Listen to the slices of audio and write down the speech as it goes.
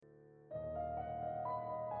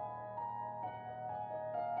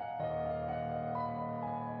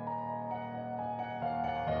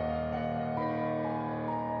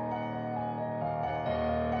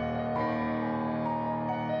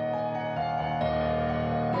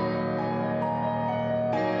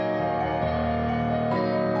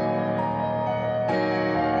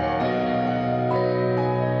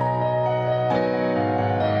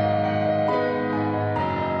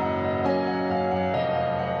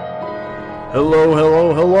Hello,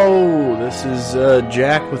 hello, hello. This is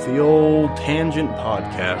Jack with the Old Tangent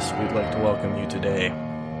Podcast. We'd like to welcome you today.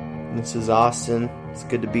 This is Austin. It's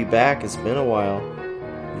good to be back. It's been a while.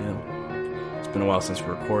 Yeah. It's been a while since we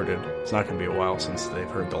recorded. It's not going to be a while since they've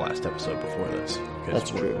heard the last episode before this. That's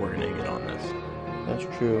true. We're going to get on this.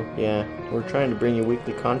 That's true, yeah. We're trying to bring you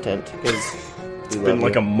weekly content because It's been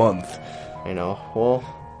like a month. I know. Well,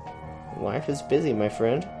 life is busy, my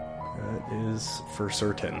friend. That is for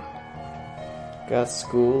certain. Got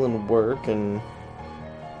school and work, and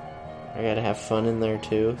I gotta have fun in there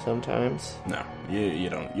too sometimes. No, you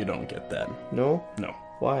don't get that. No? No,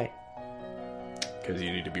 Why? because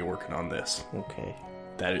you need to be working on this. Okay.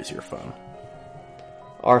 That is your fun.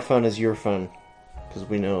 Our fun is your fun, because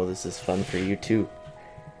we know this is fun for you too.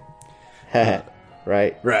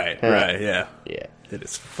 Right? Right, yeah. Yeah. It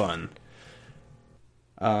is fun.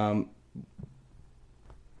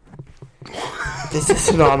 This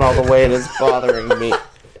isn't on all the way and it's bothering me.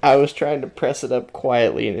 I was trying to press it up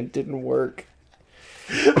quietly and it didn't work.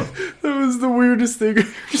 That was the weirdest thing.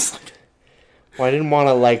 Well, I didn't want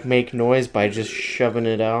to make noise by just shoving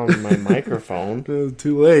it out on my microphone.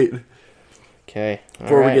 Too late. Okay.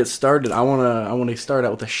 Before we get started, I wanna start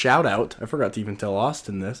out with a shout out. I forgot to even tell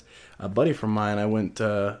Austin this. A buddy from mine I went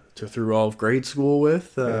through all of grade school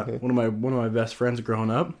with. One of my best friends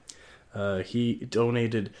growing up. He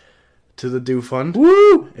donated to the Do Fund.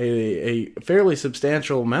 Woo! A fairly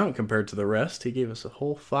substantial amount compared to the rest. He gave us a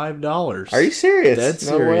whole $5. Are you serious? Dead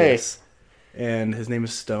No serious. And his name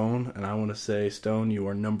is Stone, and I want to say, Stone, you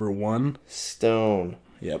are number one. Stone.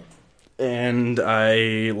 Yep. And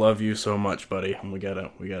I love you so much, buddy. And we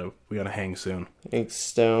gotta hang soon. Thanks,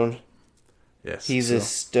 Stone. Yes. He's a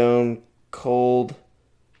stone cold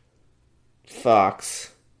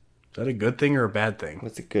fox. Is that a good thing or a bad thing?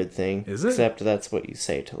 That's a good thing. Is it? Except that's what you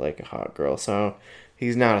say to a hot girl. So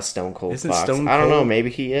he's not a stone cold Isn't fox. stone I don't know. cold- Maybe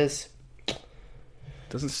he is.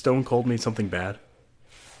 Doesn't stone cold mean something bad?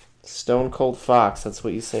 Stone cold fox. That's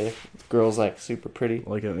what you say. Girls super pretty.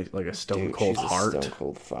 Like a stone Dude, cold she's heart? a stone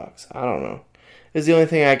cold fox. I don't know. It's the only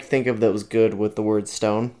thing I could think of that was good with the word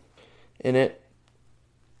stone in it.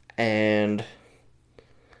 And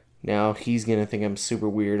now he's gonna think I'm super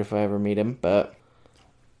weird if I ever meet him, but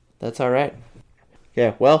that's alright.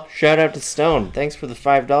 Yeah, well, shout out to Stone. Thanks for the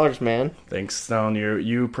 $5, man. Thanks, Stone.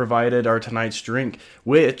 You provided our tonight's drink,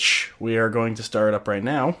 which we are going to start up right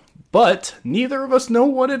now. But neither of us know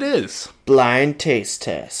what it is. Blind taste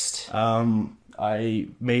test. I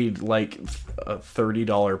made a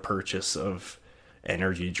 $30 purchase of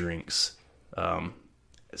energy drinks.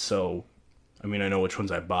 So, I mean, I know which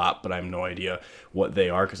ones I bought, but I have no idea what they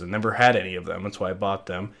are because I've never had any of them. That's why I bought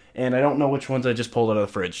them. And I don't know which ones I just pulled out of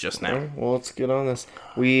the fridge just now. Well, let's get on this.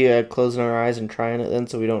 We closing our eyes and trying it then,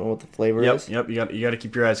 so we don't know what the flavor is. Yep. You got to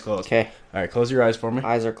keep your eyes closed. Okay. All right, close your eyes for me.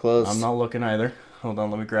 Eyes are closed. I'm not looking either. Hold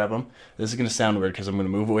on, let me grab them. This is going to sound weird because I'm going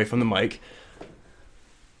to move away from the mic.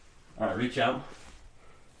 All right, reach out.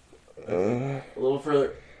 A little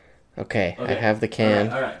further. Okay, I have the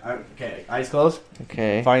can. All right. Okay, eyes closed.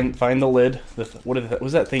 Okay. Find the lid. What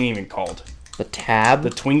is that thing even called? The tab. The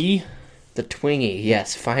Twingie? The Twingie.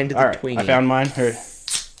 Yes, find the All right, Twingie. I found mine. Here.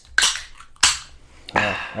 All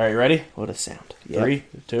right, you ready? What a sound. 3,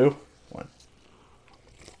 2, 1.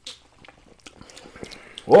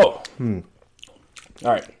 Whoa. All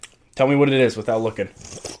right. Tell me what it is without looking.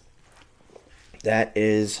 That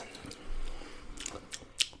is...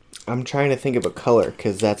 I'm trying to think of a color,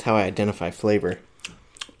 because that's how I identify flavor.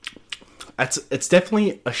 It's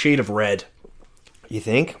definitely a shade of red. You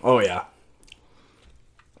think? Oh, yeah.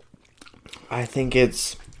 I think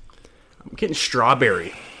it's... I'm getting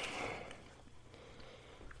strawberry.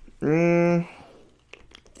 Mm,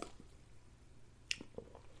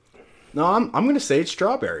 No, I'm going to say it's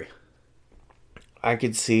strawberry. I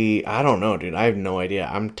could see... I don't know, dude. I have no idea.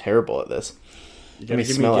 I'm terrible at this. You Let gotta me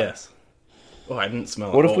give smell me it. a guess. Oh, I didn't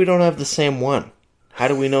smell it. What if we don't have the same one? How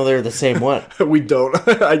do we know they're the same one? We don't.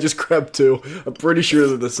 I just grabbed two. I'm pretty sure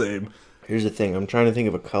they're the same. Here's the thing. I'm trying to think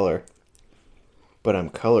of a color. But I'm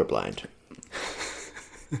colorblind.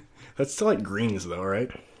 That's still like greens, though, right?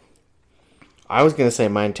 I was going to say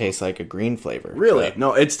mine tastes like a green flavor. Really? but-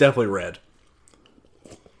 No, it's definitely red.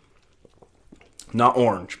 Not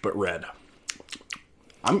orange, but red.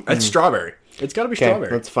 It's strawberry. It's got to be Okay,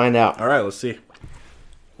 strawberry. let's find out. All right, let's see.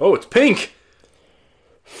 Oh, it's pink.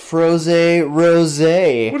 Froze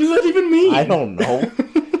rosé. What does that even mean? I don't know.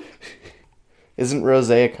 Isn't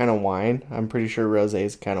rosé a kind of wine? I'm pretty sure rosé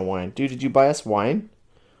is a kind of wine. Dude, did you buy us wine?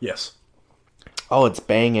 Yes. Oh, it's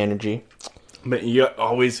Bang Energy. But you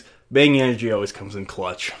always... Bang Energy always comes in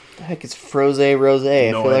clutch. The heck is Froze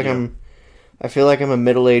Rosé? No I feel like idea. I'm I feel like I'm a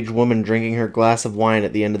middle-aged woman drinking her glass of wine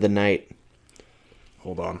at the end of the night.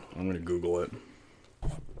 Hold on. I'm going to Google it.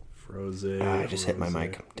 Frosé. I just hit my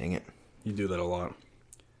mic. Dang it. You do that a lot.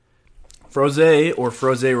 Frosé, or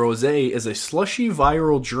Frosé Rosé, is a slushy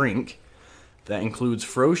viral drink that includes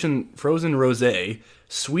frozen rosé,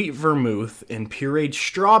 sweet vermouth, and pureed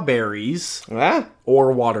strawberries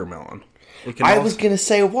or watermelon. I was going to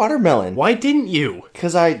say watermelon. Why didn't you?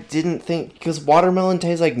 Because I didn't think... Because watermelon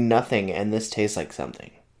tastes like nothing, and this tastes like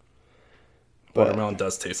something. Watermelon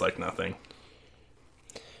does taste like nothing.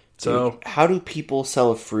 So, dude, how do people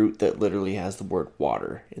sell a fruit that literally has the word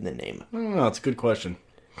water in the name? I don't know. It's a good question.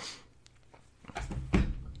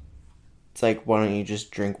 It's like, why don't you just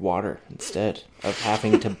drink water instead of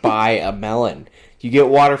having to buy a melon? You get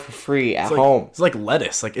water for free at home. It's like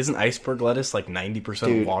lettuce. Like, isn't iceberg lettuce like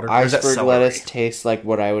 90% water? Iceberg lettuce tastes like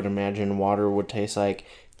what I would imagine water would taste like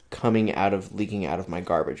leaking out of my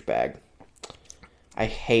garbage bag. I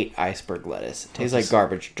hate iceberg lettuce. It tastes like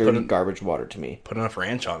garbage, dirty garbage water to me. Put enough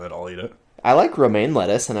ranch on it, I'll eat it. I like romaine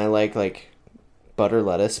lettuce and I like butter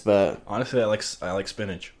lettuce, but honestly, I like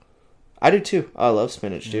spinach. I do too. I love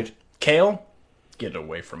spinach, dude. Kale, get it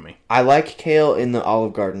away from me. I like kale in the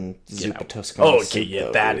Olive Garden zuppa toscana. Oh, okay, yeah,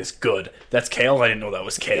 that is good. That's kale. I didn't know that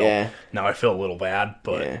was kale. Yeah. Now I feel a little bad,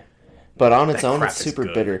 but but on its own, it's super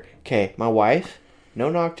bitter. Okay, my wife, no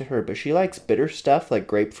knock to her, but she likes bitter stuff like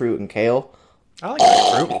grapefruit and kale. I like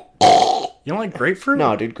grapefruit. You don't like grapefruit?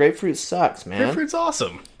 No, dude, grapefruit sucks, man. Grapefruit's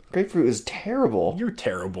awesome. Grapefruit is terrible. You're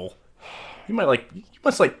terrible. You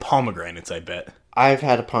must like pomegranates, I bet. I've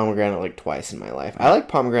had a pomegranate like twice in my life. I like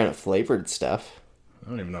pomegranate flavored stuff. I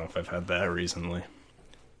don't even know if I've had that recently.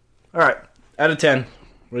 All right, out of 10,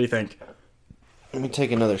 what do you think? Let me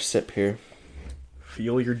take another sip here.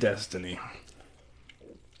 Feel your destiny.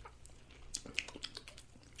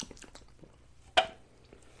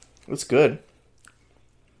 It's good.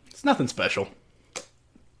 It's nothing special.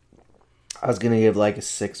 I was going to give like a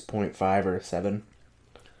 6.5 or a 7.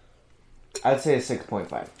 I'd say a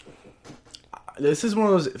 6.5. This is one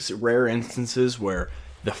of those rare instances where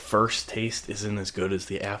the first taste isn't as good as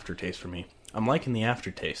the aftertaste for me. I'm liking the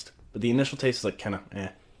aftertaste, but the initial taste is like kind of eh.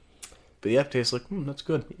 But the aftertaste is like, that's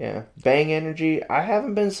good. Yeah. Bang Energy, I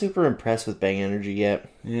haven't been super impressed with Bang Energy yet.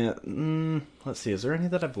 Yeah. Let's see, is there any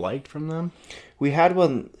that I've liked from them? We had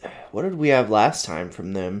one, what did we have last time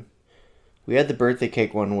from them? We had the birthday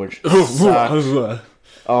cake one, which sucked.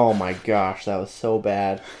 Oh my gosh, that was so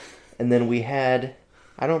bad. And then we had...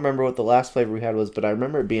 I don't remember what the last flavor we had was, but I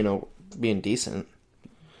remember it being decent.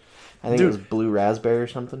 I think it was blue raspberry or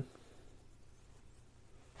something.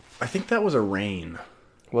 I think that was a rain.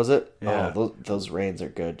 Was it? Yeah. Oh, those rains are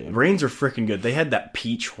good, dude. Rains are freaking good. They had that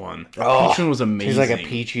peach one. That peach one was amazing. Tastes like a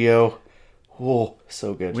Peachio. Oh,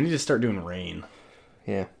 so good. We need to start doing rain.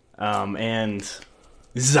 Yeah. And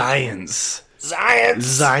Zions.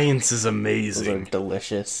 Zions is amazing. Those are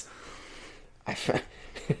delicious.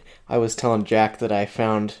 I was telling Jack that I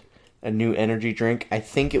found a new energy drink. I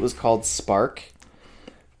think it was called Spark,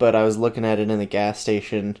 but I was looking at it in the gas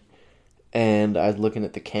station, and I was looking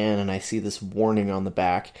at the can, and I see this warning on the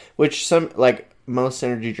back, which most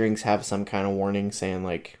energy drinks have some kind of warning saying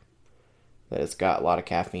like that it's got a lot of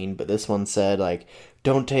caffeine, but this one said like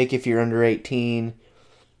don't take if you're under 18.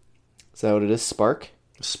 Is that what it is? Spark?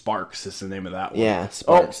 Sparks is the name of that one. Yeah,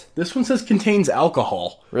 Sparks. Oh, this one says contains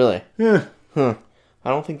alcohol. Really? Yeah. Huh. I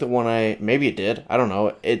don't think the one maybe it did. I don't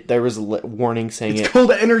know. There was a warning saying it's called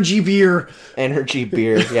energy beer. Energy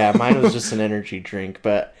beer. Yeah, mine was just an energy drink,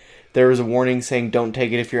 but there was a warning saying don't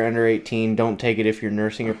take it if you're under 18, don't take it if you're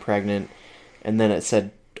nursing or pregnant, and then it said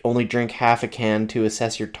only drink half a can to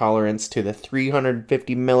assess your tolerance to the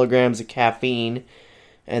 350 milligrams of caffeine,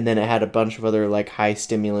 and then it had a bunch of other like high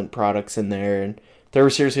stimulant products in there, and there were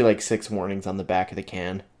seriously like 6 warnings on the back of the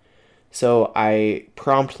can. So I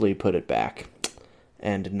promptly put it back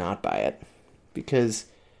and did not buy it because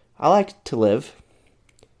I like to live.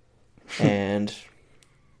 And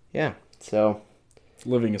yeah, so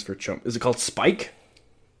living is for chump. Is it called Spike?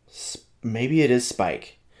 Maybe it is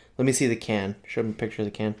Spike. Let me see the can. Show me a picture of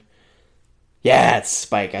the can. Yeah, it's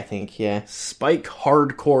Spike, I think. Yeah. Spike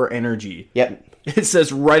Hardcore Energy. Yep. It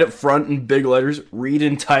says right up front in big letters, read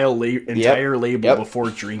entire label before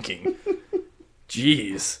drinking.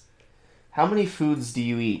 Jeez. How many foods do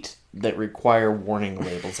you eat that require warning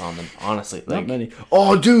labels on them? Honestly, not many.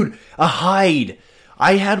 Oh, dude, a hide.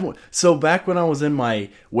 I had one. So back when I was in my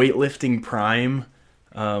weightlifting prime,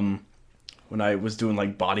 when I was doing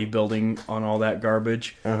like bodybuilding on all that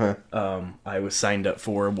garbage, I was signed up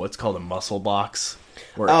for what's called a muscle box.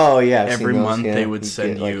 Every month they would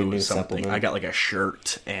send you something. I got like a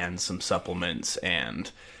shirt and some supplements and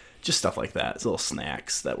just stuff like that. It's little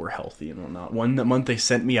snacks that were healthy and whatnot. One month they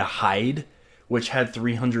sent me a Hyde, which had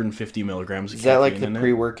 350 milligrams of Is that like caffeine the in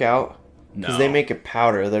pre-workout? Because No. they make a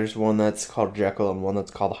powder. There's one that's called Jekyll and one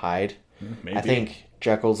that's called Hyde. Maybe. I think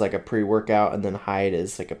Jekyll's like a pre-workout and then Hyde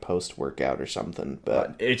is like a post-workout or something.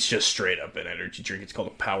 But It's just straight up an energy drink. It's called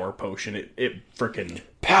a power potion. It freaking...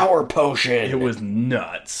 Power Potion! It was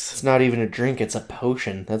nuts. It's not even a drink, it's a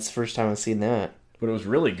potion. That's the first time I've seen that. But it was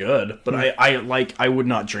really good. But I would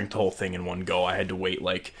not drink the whole thing in one go. I had to wait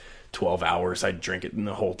like 12 hours. I'd drink it in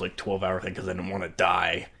the whole like 12-hour thing because I didn't want to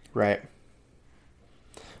die. Right.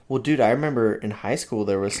 Well, dude, I remember in high school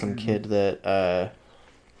there was some kid that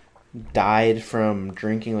died from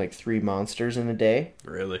drinking like 3 Monsters in a day.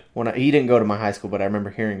 Really? He didn't go to my high school, but I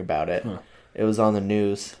remember hearing about it. Huh. It was on the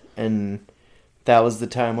news, and that was the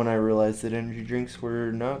time when I realized that energy drinks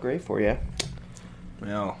were not great for you.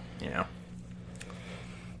 Well, yeah.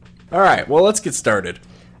 All right. Well, let's get started.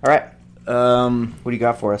 All right, Um. what do you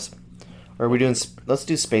got for us? Or are we doing? Let's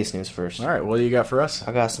do space news first. All right. What do you got for us?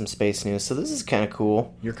 I got some space news. So this is kind of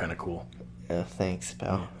cool. You're kind of cool. Thanks,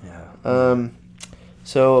 pal. Yeah.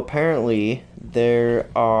 So apparently there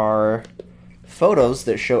are photos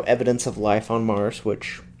that show evidence of life on Mars,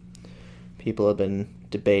 which people have been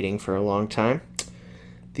debating for a long time.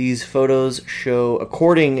 These photos show,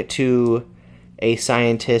 according to a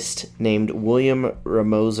scientist named William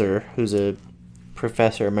Ramoser, who's a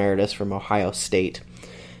professor emeritus from Ohio State,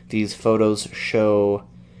 these photos show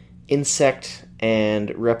insect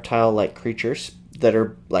and reptile-like creatures that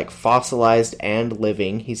are like fossilized and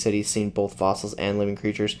living. He said he's seen both fossils and living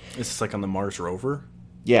creatures. Is this like on the Mars rover?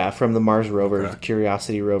 Yeah, from the Mars rover, Okay. the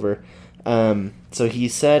Curiosity rover. So he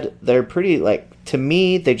said they're pretty, like, to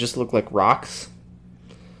me, they just look like rocks.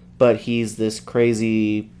 But he's this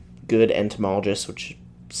crazy good entomologist, which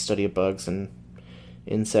study of bugs and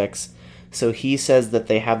insects. So he says that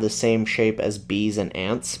they have the same shape as bees and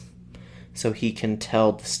ants. So he can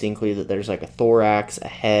tell distinctly that there's like a thorax, a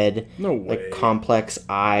head, No way. like complex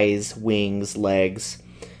eyes, wings, legs.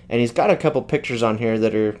 And he's got a couple pictures on here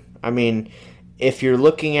that are, I mean, if you're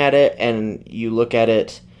looking at it and you look at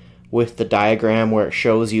it with the diagram where it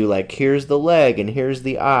shows you like here's the leg and here's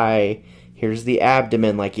the eye, here's the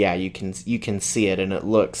abdomen, like yeah, you can see it and it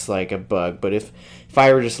looks like a bug. But if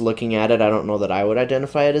I were just looking at it, I don't know that I would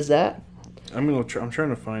identify it as that. I'm trying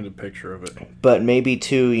to find a picture of it. But maybe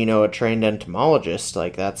too, a trained entomologist,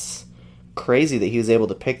 like that's crazy that he was able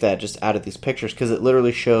to pick that just out of these pictures, because it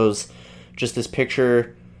literally shows just this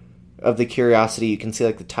picture of the Curiosity. You can see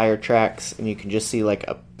like the tire tracks, and you can just see like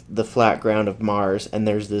the flat ground of Mars, and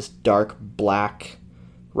there's this dark black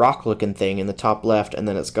rock looking thing in the top left, and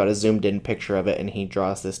then it's got a zoomed in picture of it, and he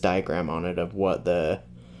draws this diagram on it of what the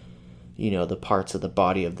parts of the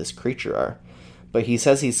body of this creature are. But he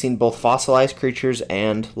says he's seen both fossilized creatures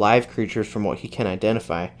and live creatures from what he can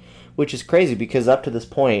identify, which is crazy because up to this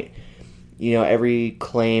point, every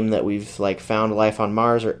claim that we've like found life on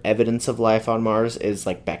Mars or evidence of life on Mars is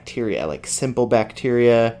like bacteria, like simple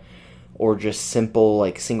bacteria or just simple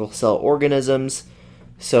like single cell organisms.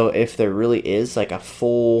 So if there really is like a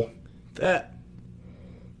full That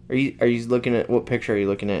Are you looking at what picture are you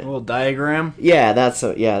looking at? little diagram. Yeah, that's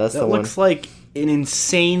the That one. looks like an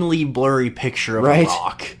insanely blurry picture of Right. a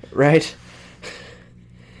rock. Right?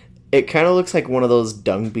 It kind of looks like one of those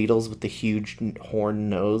dung beetles with the huge horn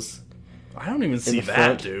nose. I don't even see the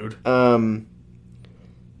that, front. dude.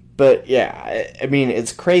 But yeah, I mean,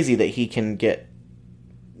 it's crazy that he can get,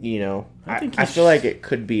 I feel like it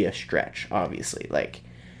could be a stretch, obviously. Like,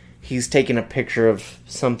 he's taking a picture of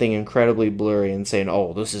something incredibly blurry and saying,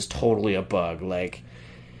 oh, this is totally a bug. Like,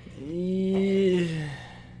 Yeah.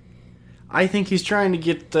 I think he's trying to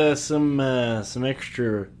get some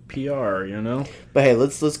extra PR, but hey,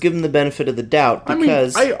 let's give him the benefit of the doubt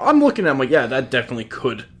because I'm looking at him like, yeah, that definitely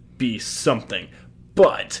could be something,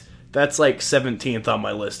 but that's like 17th on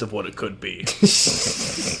my list of what it could be.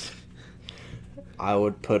 I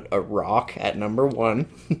would put a rock at number 1.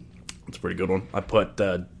 That's a pretty good one. I put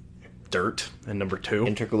dirt at number 2.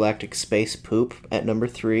 Intergalactic space poop at number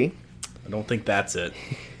 3. I don't think that's it.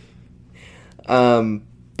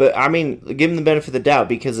 But I mean, give him the benefit of the doubt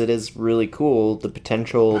because it is really cool, the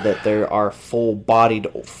potential that there are full-bodied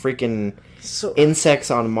freaking insects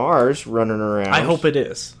on Mars running around. I hope it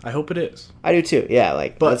is. I do too. Yeah,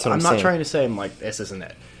 like, But that's what I'm I'm not saying. trying to say I'm like, this isn't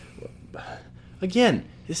it. Again,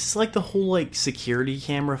 this is like the whole like security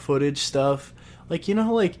camera footage stuff. Like,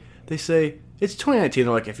 how like they say it's 2019.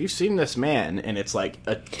 They're like, if you've seen this man, and it's like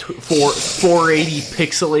a 480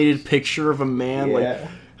 pixelated picture of a man, Yeah.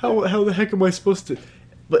 like how the heck am I supposed to?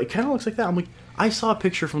 But it kind of looks like that. I'm like, I saw a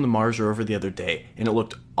picture from the Mars rover the other day, and it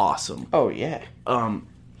looked awesome. Oh, yeah.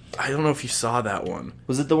 I don't know if you saw that one.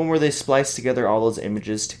 Was it the one where they spliced together all those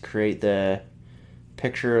images to create the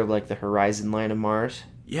picture of like the horizon line of Mars?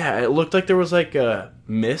 Yeah, it looked like there was like a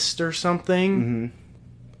mist or something.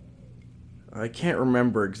 I can't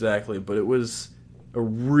remember exactly, but it was a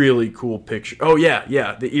really cool picture. Oh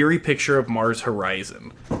yeah, the eerie picture of Mars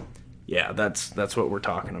horizon. Yeah, that's what we're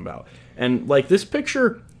talking about. And like this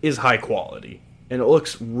picture is high quality and it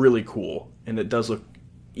looks really cool, and it does look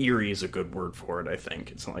eerie is a good word for it, I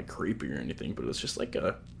think. It's not like creepy or anything, but it's just like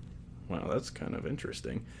a wow, that's kind of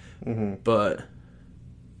interesting. But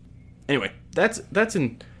anyway, that's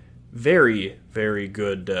in very, very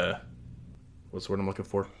good what's the word I'm looking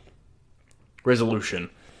for? Resolution.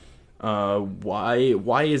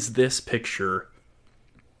 Why is this picture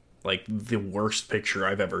like the worst picture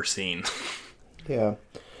I've ever seen? Yeah.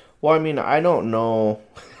 Well, I mean, I don't know.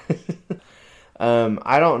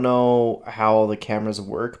 I don't know how the cameras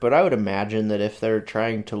work, but I would imagine that if they're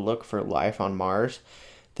trying to look for life on Mars,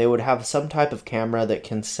 they would have some type of camera that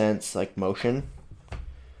can sense like motion,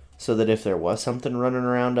 so that if there was something running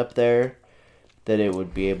around up there, that it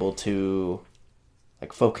would be able to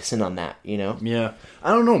like focus in on that, you know? Yeah. I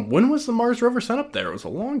don't know. When was the Mars rover sent up there? It was a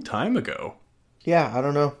long time ago. Yeah, I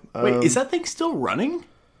don't know. Wait, is that thing still running?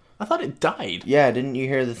 I thought it died. Yeah, didn't you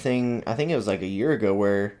hear the thing? I think it was like a year ago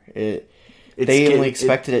where they only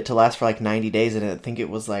expected it to last for like 90 days, and I think it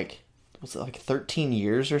was it like 13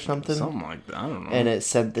 years or something? Something like that. I don't know. And it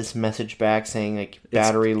sent this message back saying like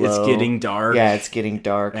battery low. It's getting dark. Yeah, it's getting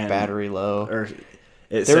dark. Battery low. Or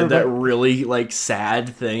it said that really like sad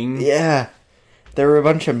thing. Yeah. There were a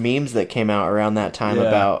bunch of memes that came out around that time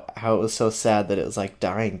about how it was so sad that it was like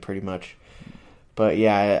dying pretty much. But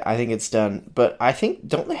yeah, I think it's done. But I think,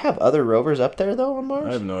 don't they have other rovers up there though on Mars?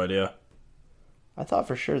 I have no idea. I thought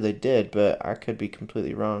for sure they did, but I could be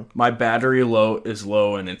completely wrong. My battery is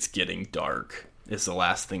low and it's getting dark is the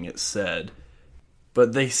last thing it said.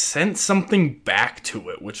 But they sent something back to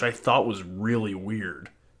it, which I thought was really weird.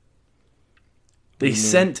 They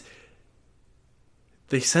sent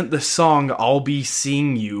the song I'll Be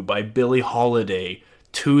Seeing You by Billie Holiday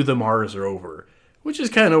to the Mars rover, which is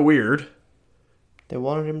kind of weird. They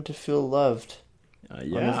wanted him to feel loved on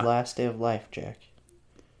his last day of life, Jack.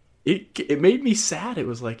 It made me sad. It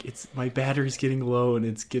was like, my battery's getting low and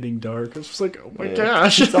it's getting dark. I was just like, oh my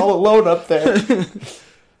gosh. It's all alone up there.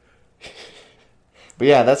 But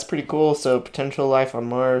yeah, that's pretty cool. So potential life on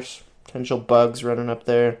Mars, potential bugs running up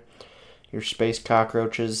there, your space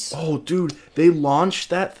cockroaches. Oh, dude, they launched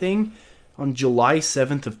that thing on July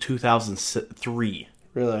 7th of 2003.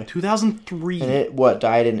 Really? 2003. And it,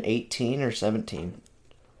 died in 18 or 17?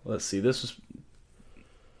 Let's see, this was...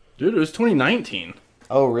 Dude, it was 2019.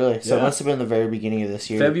 Oh, really? So it must have been the very beginning of this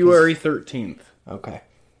year. February 13th. Okay.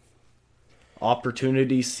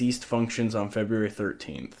 Opportunity ceased functions on February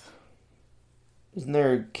 13th. Isn't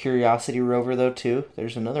there a Curiosity rover, though, too?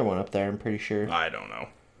 There's another one up there, I'm pretty sure. I don't know.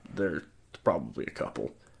 There's probably a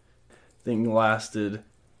couple. Thing lasted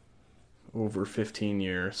over 15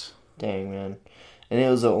 years. Dang, man. And it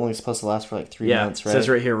was only supposed to last for like 3 months, right? It says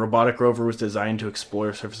right here, robotic rover was designed to explore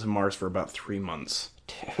the surface of Mars for about 3 months.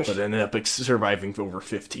 Dude. But ended up surviving for over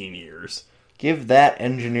 15 years. Give that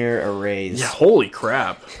engineer a raise. Yeah, holy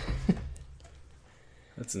crap.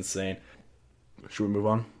 That's insane. Should we move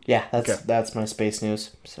on? Yeah, that's my space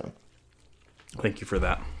news. So, thank you for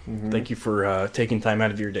that. Mm-hmm. Thank you for taking time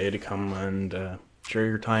out of your day to come and share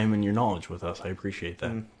your time and your knowledge with us. I appreciate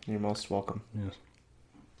that. You're most welcome. Yes.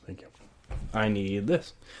 Thank you. I need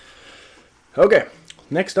this. Okay.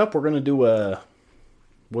 Next up, we're gonna do what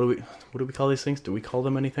do we call these things? Do we call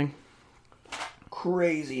them anything?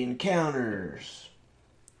 Crazy encounters.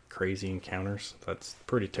 Crazy encounters. That's a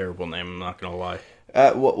pretty terrible name. I'm not gonna lie.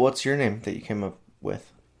 What's your name that you came up with?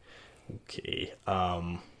 Okay.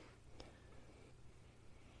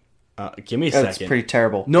 Give me a second. That's pretty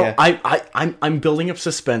terrible. No, yeah. I'm building up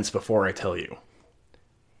suspense before I tell you.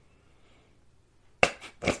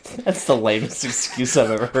 That's the lamest excuse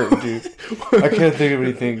I've ever heard, dude. I can't think of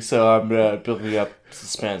anything, so I'm building up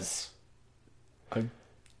suspense. I'm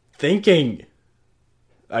thinking.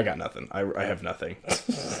 I got nothing. I have nothing.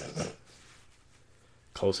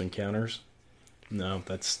 Close Encounters? No,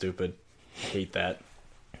 that's stupid. Hate that.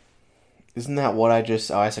 Isn't that what I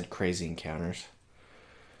just... Oh, I said Crazy Encounters.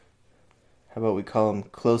 How about we call them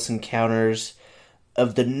Close Encounters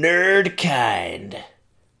of the Nerd Kind?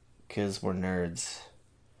 Because we're nerds.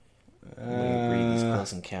 We read these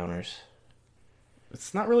Close Encounters.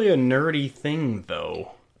 It's not really a nerdy thing,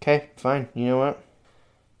 though. Okay, fine. You know what?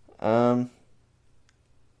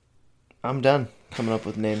 I'm done coming up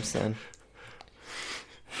with names then.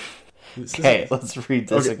 Okay, let's read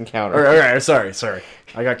this encounter. All right, sorry.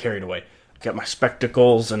 I got carried away. Got my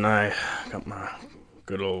spectacles and I got my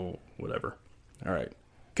good old whatever. All right.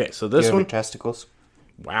 Okay, so Do you this have one. your testicles?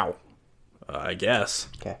 Wow. I guess.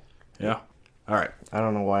 Okay. Yeah. All right. I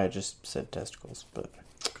don't know why I just said testicles, but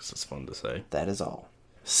Because it's fun to say. that is all.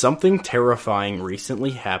 Something terrifying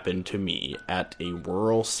recently happened to me at a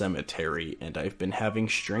rural cemetery, and I've been having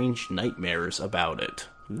strange nightmares about it.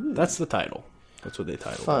 That's the title. That's what they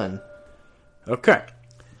titled it. Fun. Okay.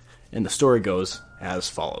 And the story goes as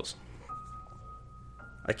follows.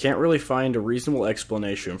 I can't really find a reasonable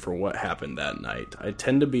explanation for what happened that night. I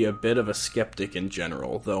tend to be a bit of a skeptic in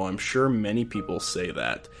general, though I'm sure many people say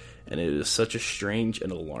that, and it is such a strange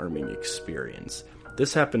and alarming experience.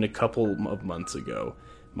 This happened a couple of months ago.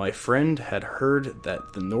 My friend had heard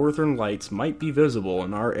that the northern lights might be visible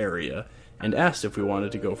in our area, and asked if we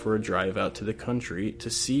wanted to go for a drive out to the country to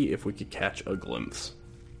see if we could catch a glimpse.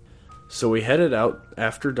 So we headed out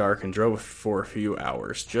after dark and drove for a few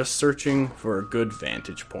hours, just searching for a good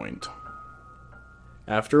vantage point.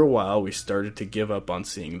 After a while, we started to give up on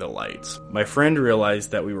seeing the lights. My friend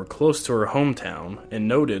realized that we were close to her hometown and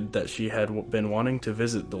noted that she had been wanting to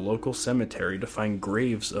visit the local cemetery to find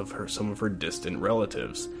graves of some of her distant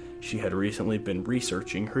relatives. She had recently been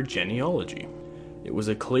researching her genealogy. It was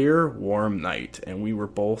a clear, warm night, and we were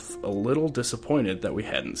both a little disappointed that we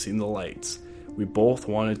hadn't seen the lights. We both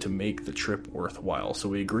wanted to make the trip worthwhile, so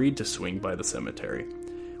we agreed to swing by the cemetery.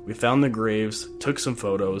 We found the graves, took some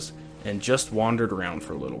photos, and just wandered around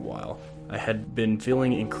for a little while. I had been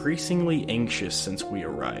feeling increasingly anxious since we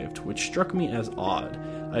arrived, which struck me as odd.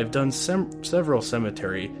 I have done several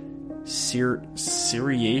cemetery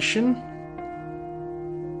seriation?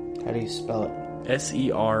 How do you spell it?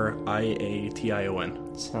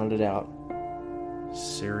 Seriation. Sound it out.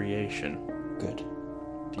 Seriation. Good.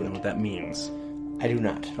 Do you know what that means? I do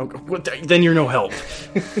not. Okay, well, then you're no help.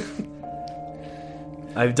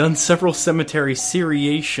 I've done several cemetery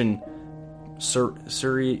seriation.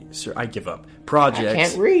 I give up. Projects. I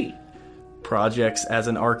can't read. Projects as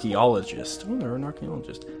an archaeologist. Oh, they're an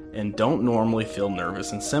archaeologist. And don't normally feel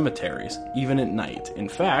nervous in cemeteries, even at night. In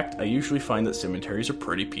fact, I usually find that cemeteries are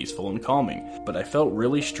pretty peaceful and calming, but I felt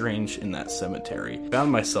really strange in that cemetery. I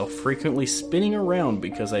found myself frequently spinning around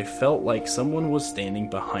because I felt like someone was standing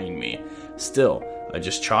behind me. Still, I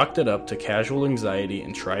just chalked it up to casual anxiety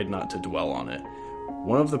and tried not to dwell on it.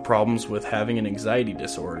 One of the problems with having an anxiety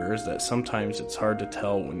disorder is that sometimes it's hard to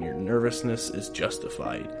tell when your nervousness is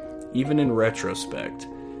justified. Even in retrospect,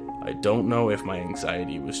 I don't know if my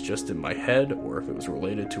anxiety was just in my head or if it was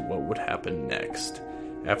related to what would happen next.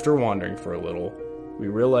 After wandering for a little, we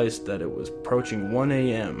realized that it was approaching 1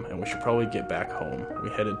 a.m. and we should probably get back home. We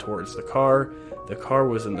headed towards the car. The car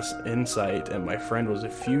was in sight and my friend was a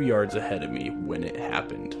few yards ahead of me when it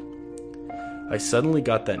happened. I suddenly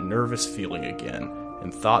got that nervous feeling again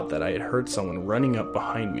and thought that I had heard someone running up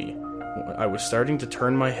behind me. I was starting to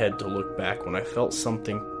turn my head to look back when I felt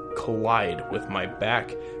something collide with my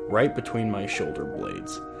back right between my shoulder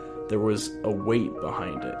blades. There was a weight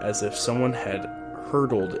behind it, as if someone had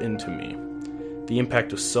hurtled into me. The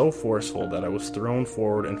impact was so forceful that I was thrown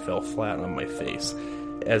forward and fell flat on my face.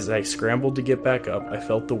 As I scrambled to get back up, I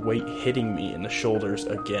felt the weight hitting me in the shoulders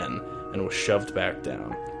again and was shoved back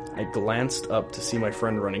down. I glanced up to see my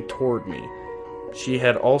friend running toward me. She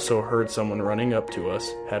had also heard someone running up to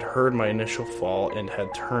us, had heard my initial fall, and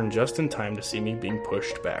had turned just in time to see me being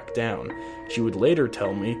pushed back down. She would later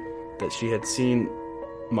tell me that she had seen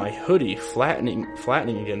my hoodie flattening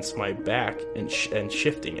against my back and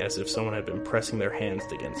shifting as if someone had been pressing their hands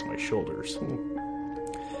against my shoulders.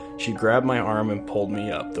 She grabbed my arm and pulled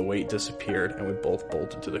me up. The weight disappeared, and we both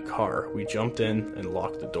bolted to the car. We jumped in and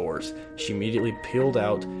locked the doors. She immediately peeled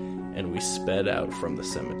out, and we sped out from the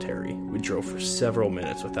cemetery. We drove for several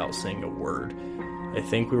minutes without saying a word. I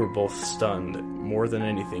think we were both stunned, more than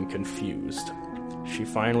anything confused. She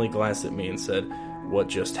finally glanced at me and said, "What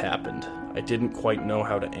just happened?" I didn't quite know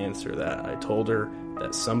how to answer that. I told her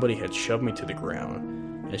that somebody had shoved me to the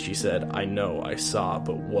ground, and she said, "I know, I saw,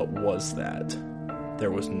 but what was that?"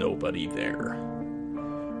 There was nobody there.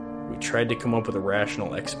 We tried to come up with a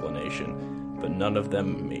rational explanation, but none of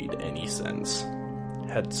them made any sense.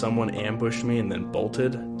 Had someone ambushed me and then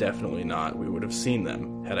bolted? Definitely not. We would have seen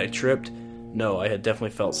them. Had I tripped? No, I had definitely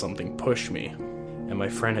felt something push me, and my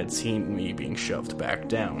friend had seen me being shoved back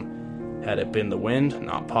down. Had it been the wind?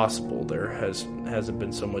 Not possible. There hasn't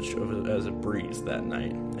been so much as a breeze that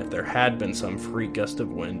night. If there had been some freak gust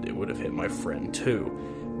of wind, it would have hit my friend too.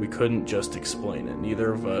 We couldn't just explain it.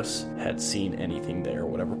 Neither of us had seen anything there.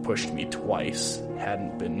 Whatever pushed me twice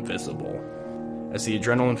hadn't been visible. As the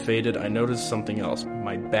adrenaline faded, I noticed something else.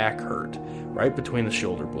 My back hurt, right between the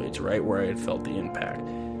shoulder blades, right where I had felt the impact.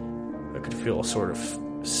 I could feel a sort of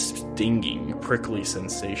stinging, prickly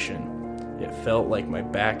sensation. It felt like my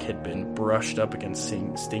back had been brushed up against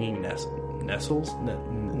stinging nettles?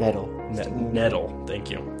 Nettle. Nettle, thank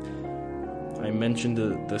you. I mentioned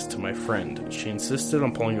this to my friend. She insisted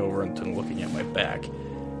on pulling over and looking at my back.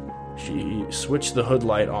 She switched the hood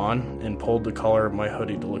light on and pulled the collar of my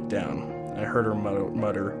hoodie to look down. I heard her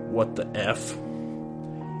mutter, "What the F?"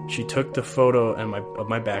 She took the photo of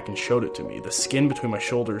my back and showed it to me. The skin between my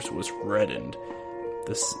shoulders was reddened,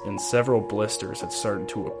 and several blisters had started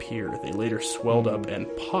to appear. They later swelled up and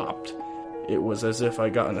popped. It was as if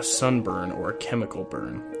I'd gotten a sunburn or a chemical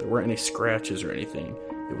burn. There weren't any scratches or anything.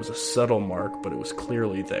 It was a subtle mark, but it was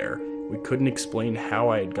clearly there. We couldn't explain how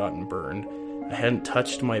I had gotten burned. I hadn't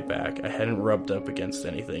touched my back, I hadn't rubbed up against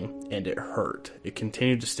anything, and it hurt. It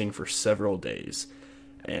continued to sting for several days.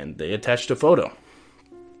 And they attached a photo.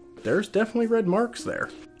 There's definitely red marks there.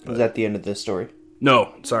 Was that the end of this story?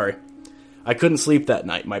 No, sorry. I couldn't sleep that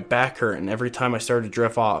night. My back hurt, and every time I started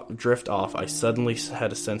to drift off, I suddenly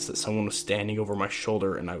had a sense that someone was standing over my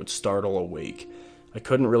shoulder, and I would startle awake. I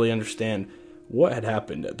couldn't really understand what had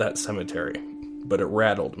happened at that cemetery, but it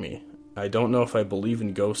rattled me. I don't know if I believe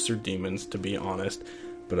in ghosts or demons, to be honest,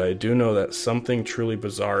 but I do know that something truly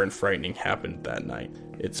bizarre and frightening happened that night.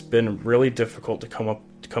 It's been really difficult to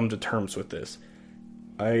come to terms with this.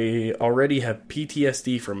 I already have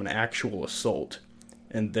PTSD from an actual assault,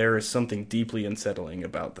 and there is something deeply unsettling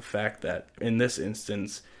about the fact that, in this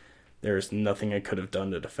instance, there is nothing I could have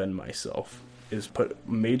done to defend myself. It has put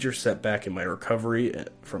a major setback in my recovery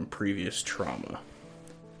from previous trauma.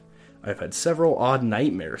 I've had several odd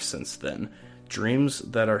nightmares since then, dreams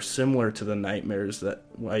that are similar to the nightmares that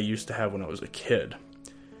I used to have when I was a kid.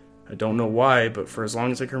 I don't know why, but for as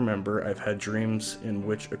long as I can remember, I've had dreams in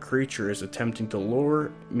which a creature is attempting to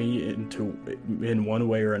lure me in one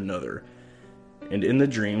way or another. And in the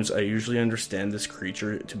dreams, I usually understand this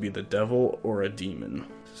creature to be the devil or a demon.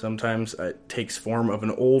 Sometimes it takes form of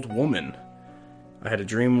an old woman. I had a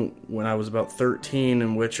dream when I was about 13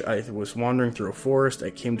 in which I was wandering through a forest.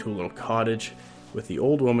 I came to a little cottage with the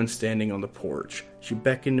old woman standing on the porch. She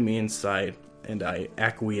beckoned me inside, and I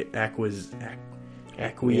acquiesced.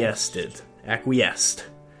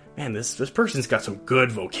 Man, this person's got some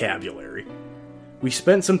good vocabulary. We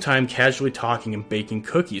spent some time casually talking and baking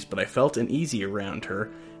cookies, but I felt uneasy around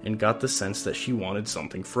her and got the sense that she wanted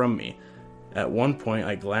something from me. At one point,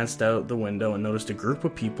 I glanced out the window and noticed a group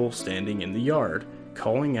of people standing in the yard,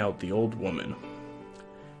 calling out the old woman.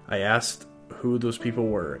 I asked who those people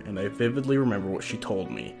were, and I vividly remember what she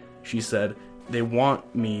told me. She said, "They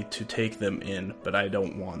want me to take them in, but I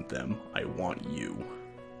don't want them. I want you."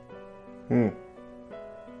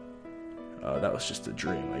 That was just a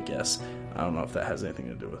dream, I guess. I don't know if that has anything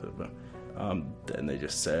to do with it, but then they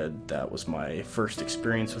just said that was my first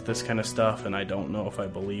experience with this kind of stuff, and I don't know if I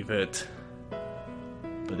believe it.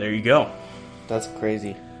 But there you go. That's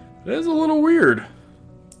crazy. It is a little weird.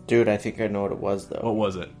 Dude, I think I know what it was, though. What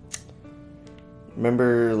was it?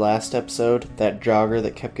 Remember last episode? That jogger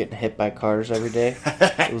that kept getting hit by cars every day?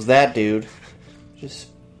 It was that dude. Just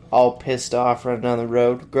all pissed off running down the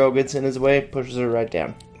road. Girl gets in his way, pushes her right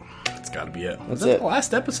down. That's gotta be it. That's Was that it. the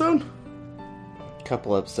last episode? A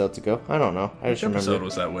couple episodes ago. I don't know. I just Which episode remember.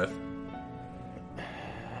 was that with?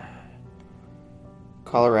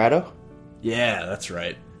 Colorado? Yeah, that's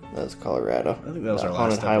right. That was Colorado. I think that was our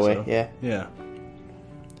Haunted last Highway. episode. Yeah. Yeah.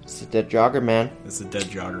 It's the dead jogger, man. It's a dead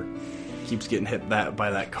jogger. Keeps getting hit by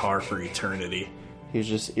that car for eternity. He was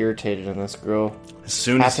just irritated, and this girl As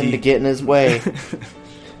soon as happened to get in his way.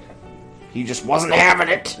 He just wasn't having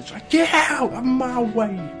it. It's like, get out of my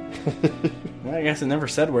way. Well, I guess it never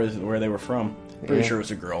said where they were from. Pretty Yeah. sure it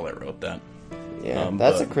was a girl that wrote that. Yeah,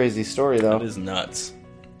 that's a but crazy story, though. That is nuts.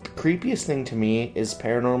 The creepiest thing to me is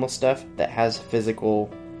paranormal stuff that has physical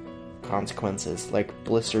consequences, like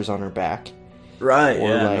blisters on her back. Right, Or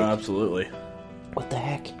yeah, like- no, absolutely. What the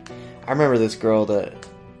heck? I remember this girl that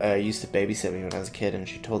used to babysit me when I was a kid, and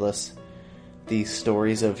she told us these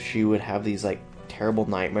stories of she would have these, like, terrible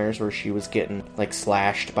nightmares where she was getting, like,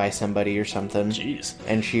 slashed by somebody or something. Jeez.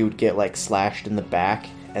 And she would get, like, slashed in the back,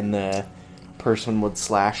 and the person would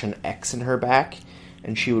slash an X in her back,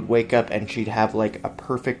 and she would wake up and she'd have, like, a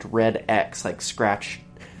perfect red X, like, scratch,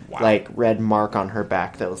 Wow. like, red mark on her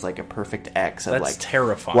back that was, like, a perfect X of, That's like,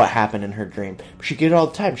 terrifying. what happened in her dream. She'd get it all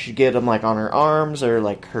the time. She'd get them, like, on her arms or,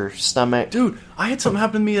 like, her stomach. Dude, I had something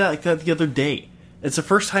happen to me like that the other day. It's the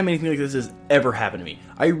first time anything like this has ever happened to me.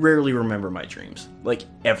 I rarely remember my dreams. Like,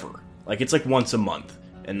 ever. Like, it's like once a month.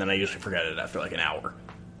 And then I usually forget it after like an hour.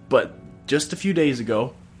 But just a few days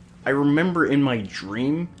ago, I remember in my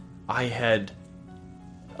dream I had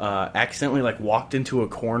accidentally like walked into a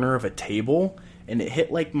corner of a table and it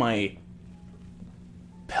hit like my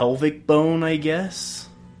pelvic bone, I guess,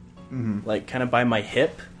 like kind of by my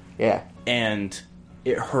hip, Yeah. and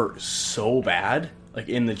it hurt so bad, like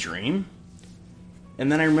in the dream.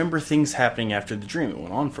 And then I remember things happening after the dream. It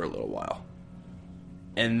went on for a little while.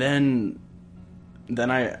 And then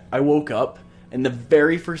I woke up, and the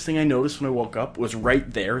very first thing I noticed when I woke up was right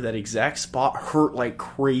there. That exact spot hurt like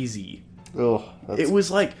crazy. Oh, It was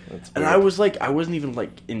like, that's and weird. I was like, I wasn't even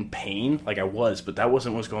like in pain. Like I was, but that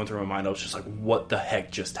wasn't what was going through my mind. I was just like, what the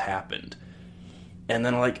heck just happened? And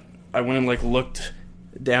then like, I went and like looked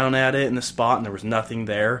down at it in the spot, and there was nothing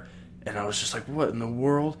there. And I was just like, what in the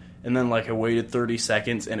world? And then like I waited 30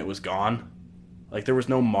 seconds and it was gone. Like there was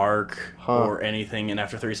no mark or anything. And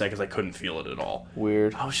after 30 seconds, I couldn't feel it at all.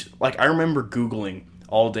 Weird. I was just, like, I remember Googling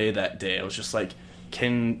all day that day. I was just like,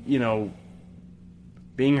 can,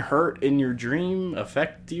 being hurt in your dream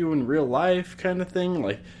affect you in real life kind of thing?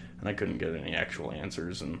 Like, and I couldn't get any actual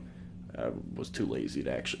answers, and I was too lazy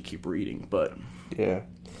to actually keep reading. But Yeah.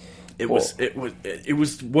 it was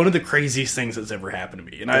one of the craziest things that's ever happened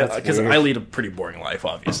to me. And because weird. I lead a pretty boring life,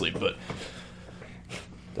 obviously, but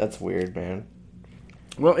That's weird, man.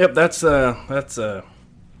 well, yep, that's our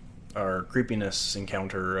creepiness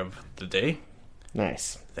encounter of the day.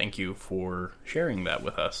 Nice. Thank you for sharing that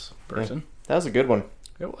with us, person. That was a good one.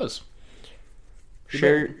 It was.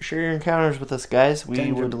 Share your encounters with us, guys.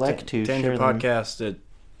 We would like to share Tangent them. Podcast at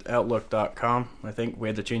Outlook.com. I think we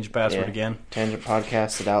had to change the password again.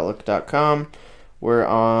 Tangentpodcast@outlook.com. We're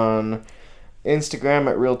on Instagram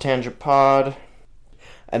at Real Tangent Pod.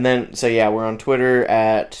 And then, we're on Twitter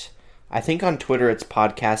I think on Twitter it's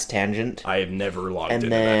Podcast Tangent. I have never logged And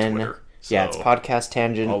into then, that Twitter. it's Podcast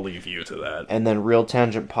Tangent. I'll leave you to that. And then Real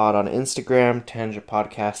Tangent Pod on Instagram,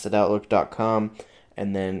 tangentpodcast@outlook.com.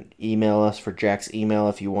 And then email us for Jack's email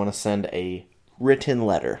if you want to send a written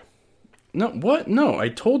letter. No, what? No, I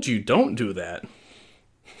told you don't do that.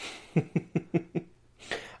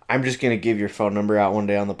 I'm just going to give your phone number out one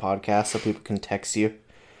day on the podcast so people can text you.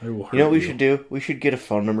 I will You know what we hurt should do? We should get a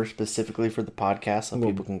phone number specifically for the podcast so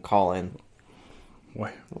people can call in.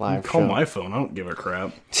 Why? Live Call show. my phone. I don't give a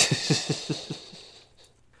crap.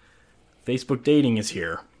 Facebook dating is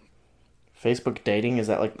here. Facebook dating, is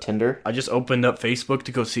that like Tinder? I just opened up Facebook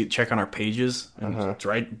to go check on our pages. And it's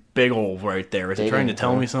right, big old right there. Is it trying to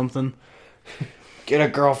tell me something? Get a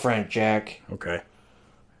girlfriend, Jack. Okay.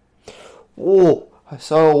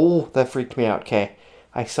 That freaked me out. Okay.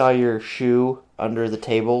 I saw your shoe under the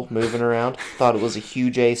table moving around. Thought it was a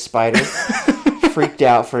huge A spider. Freaked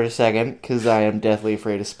out for a second because I am deathly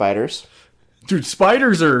afraid of spiders. Dude,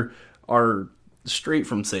 spiders are straight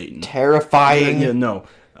from Satan. Terrifying. Yeah, no.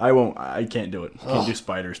 I won't. I can't do it. Can't do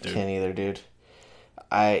spiders, dude. Can't either, dude.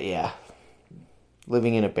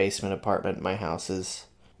 Living in a basement apartment in my house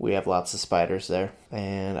we have lots of spiders there,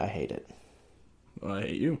 and I hate it. I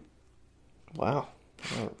hate you. Wow.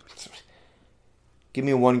 Give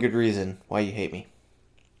me one good reason why you hate me.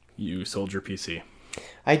 You sold your PC.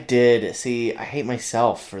 I did. See, I hate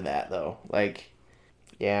myself for that, though. Like,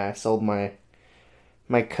 I sold my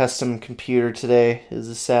custom computer today. It was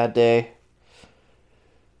a sad day.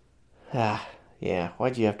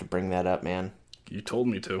 Why'd you have to bring that up, man? You told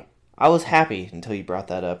me to. I was happy until you brought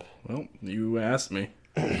that up. Well, you asked me.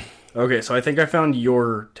 Okay, so I think I found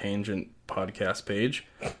your Tangent podcast page.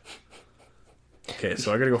 Okay,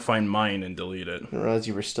 so I gotta go find mine and delete it. I didn't realize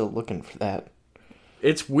you were still looking for that.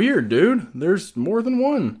 It's weird, dude. There's more than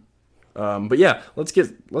one. But yeah, let's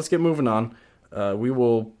get moving on. We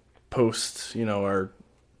will post, our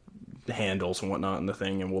handles and whatnot in the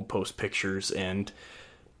thing, and we'll post pictures and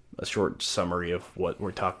a short summary of what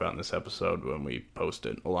we're talking about in this episode when we post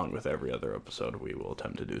it, along with every other episode we will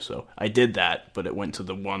attempt to do so. I did that, but it went to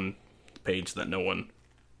the one page that no one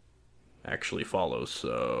actually follows,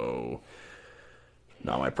 so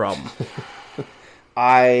not my problem.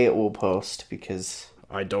 I will post because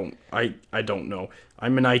I don't know.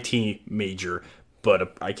 I'm an IT major,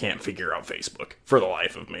 but I can't figure out Facebook for the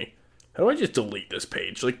life of me. How do I just delete this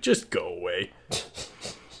page? Like, just go away.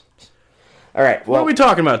 All right, well, What are we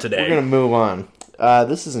talking about today? we're going to move on.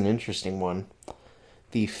 This is an interesting one.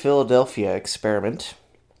 The Philadelphia experiment.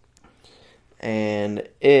 And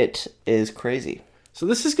it is crazy. So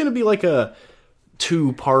this is going to be like a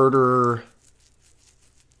two-parter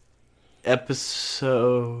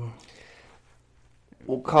episode.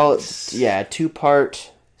 We'll call it, a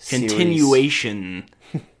two-part series. Continuation.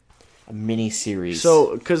 A mini-series.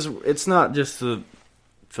 So, because it's not just the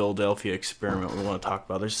Philadelphia experiment we want to talk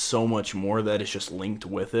about. There's so much more that is just linked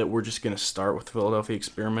with it. We're just going to start with the Philadelphia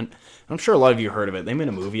experiment. I'm sure a lot of you heard of it. They made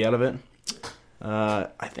a movie out of it.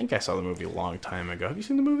 I think I saw the movie a long time ago. Have you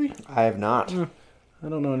seen the movie? I have not. I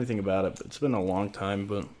don't know anything about it, but it's been a long time.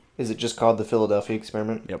 But Is it just called the Philadelphia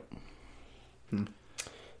experiment? Yep.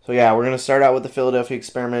 So yeah, we're going to start out with the Philadelphia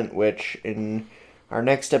experiment, which in our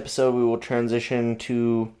next episode we will transition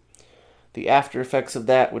to the after effects of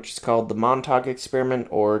that, which is called the Montauk experiment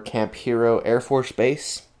or Camp Hero Air Force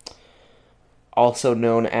Base, also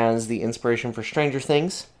known as the inspiration for Stranger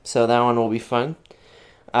Things. So that one will be fun.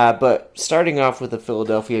 But starting off with the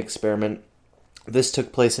Philadelphia experiment, this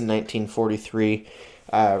took place in 1943,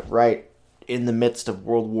 right in the midst of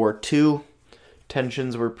World War II.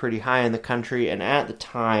 Tensions were pretty high in the country, and at the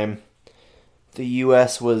time, the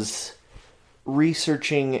U.S. was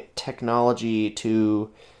researching technology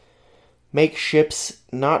to make ships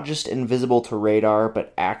not just invisible to radar,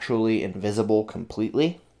 but actually invisible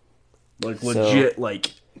completely. Like legit,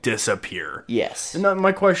 like disappear. Yes. And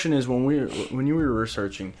my question is, when you were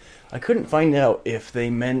researching, I couldn't find out if they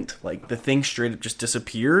meant like the thing straight up just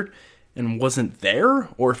disappeared and wasn't there,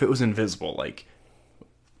 or if it was invisible. Like,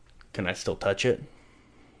 can I still touch it?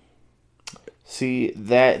 See,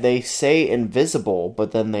 that they say invisible,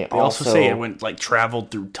 but then they also say it went like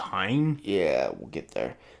traveled through time. Yeah, we'll get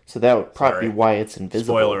there. So that would probably be why it's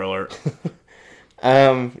invisible. Spoiler alert.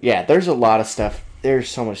 Yeah, there's a lot of stuff. There's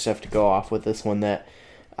so much stuff to go off with this one that,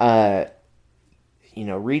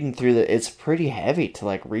 reading through it's pretty heavy to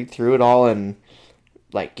like read through it all and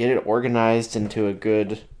like get it organized into a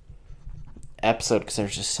good episode because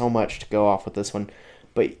there's just so much to go off with this one.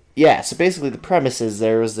 But yeah, so basically the premise is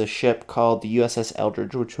there was this ship called the USS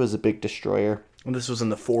Eldridge, which was a big destroyer. And this was in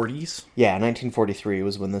the 40s? Yeah, 1943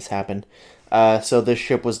 was when this happened. So this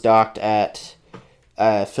ship was docked at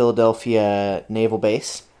Philadelphia Naval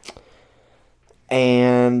Base.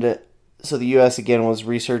 And so the U.S. again was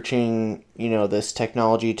researching, this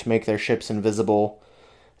technology to make their ships invisible.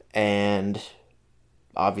 And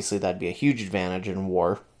obviously that'd be a huge advantage in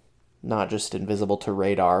war. Not just invisible to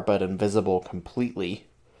radar, but invisible completely.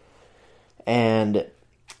 And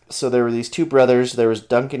so there were these two brothers. There was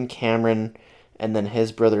Duncan Cameron and then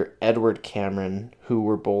his brother Edward Cameron, who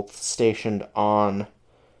were both stationed on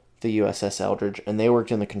the USS Eldridge, and they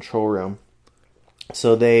worked in the control room.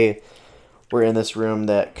 So they were in this room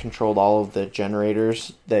that controlled all of the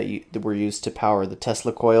generators that were used to power the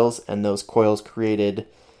Tesla coils, and those coils created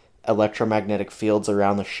electromagnetic fields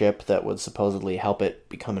around the ship that would supposedly help it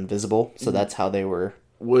become invisible. So that's how they were...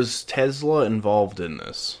 Was Tesla involved in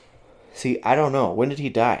this? See, I don't know. When did he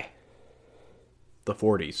die? The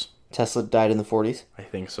 40s. Tesla died in the 40s? I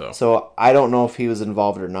think so. So I don't know if he was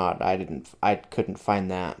involved or not. I couldn't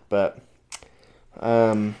find that, but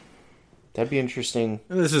that'd be interesting.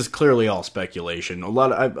 And this is clearly all speculation.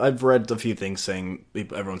 I've read a few things saying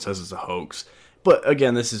everyone says it's a hoax, but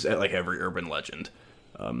again, this is like every urban legend.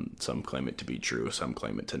 Some claim it to be true, some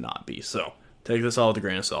claim it to not be. So take this all with a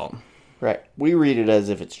grain of salt. Right. We read it as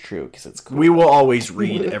if it's true because it's cool. We will always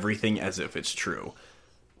read everything as if it's true.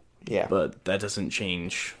 Yeah. But that doesn't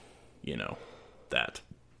change, that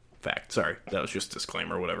fact. Sorry, that was just a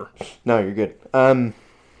disclaimer, whatever. No, you're good.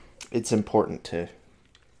 It's important to...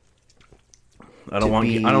 I don't want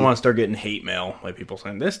to start getting hate mail by people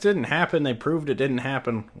saying, this didn't happen, they proved it didn't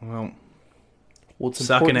happen. Well it's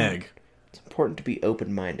suck an egg. It's important to be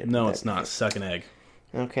open-minded. No, it's not. Suck an egg.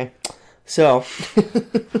 Okay. So,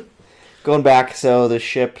 going back, so the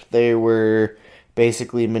ship, they were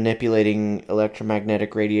basically manipulating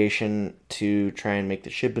electromagnetic radiation to try and make the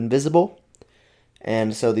ship invisible.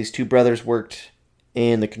 And so these two brothers worked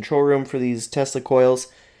in the control room for these Tesla coils.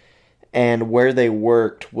 And where they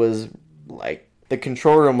worked was like... The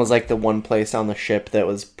control room was like the one place on the ship that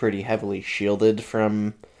was pretty heavily shielded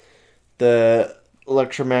from the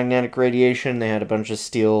electromagnetic radiation. They had a bunch of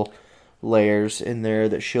steel layers in there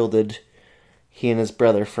that shielded he and his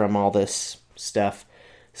brother from all this stuff.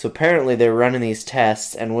 So apparently they were running these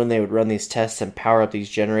tests, and when they would run these tests and power up these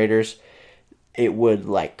generators, it would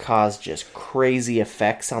like cause just crazy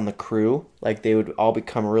effects on the crew. Like they would all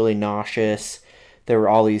become really nauseous. There were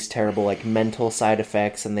all these terrible like mental side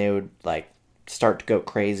effects, and they would like start to go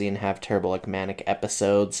crazy and have terrible like manic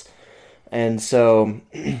episodes. And so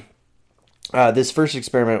this first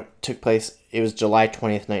experiment took place, it was July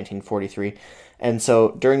 20th, 1943. And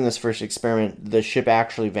so during this first experiment, the ship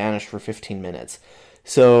actually vanished for 15 minutes.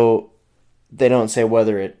 So they don't say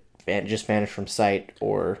whether it just vanished from sight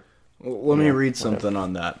or... Let me read something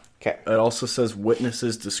on that. Okay. It also says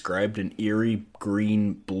witnesses described an eerie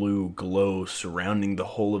green-blue glow surrounding the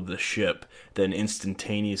hull of the ship. Then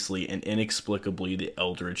instantaneously and inexplicably, the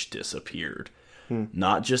Eldridge disappeared.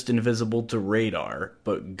 Not just invisible to radar,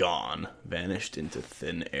 but gone, vanished into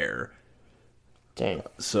thin air. Dang.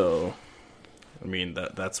 So, I mean,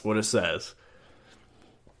 that's what it says.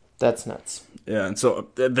 That's nuts. Yeah, and so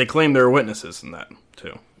they claim there are witnesses in that,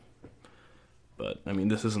 too. But, I mean,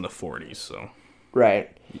 this isn't the 40s, so... Right.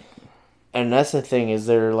 And that's the thing, is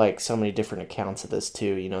there are, like, so many different accounts of this,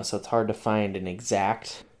 too, you know, so it's hard to find an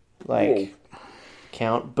exact, like,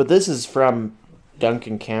 count. But this is from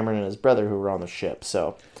Duncan Cameron and his brother who were on the ship,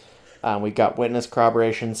 so... we got witness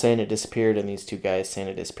corroboration saying it disappeared, and these two guys saying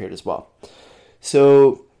it disappeared as well.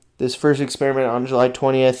 So, this first experiment on July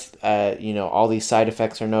 20th, you know, all these side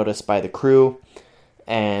effects are noticed by the crew,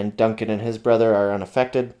 and Duncan and his brother are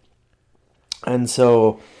unaffected. And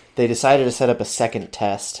so, they decided to set up a second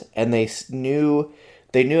test, and they knew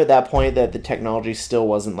at that point that the technology still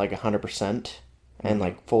wasn't, like, 100%, and,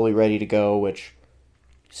 like, fully ready to go, which,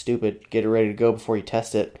 stupid, get it ready to go before you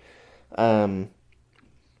test it.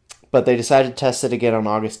 But they decided to test it again on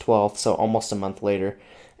August 12th, so almost a month later.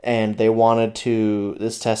 And they wanted to...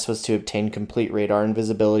 This test was to obtain complete radar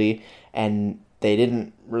invisibility, and they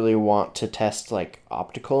didn't really want to test, like,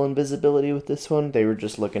 optical invisibility with this one. They were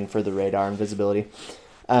just looking for the radar invisibility.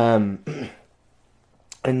 And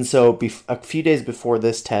so a few days before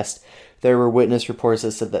this test, there were witness reports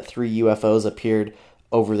that said that 3 UFOs appeared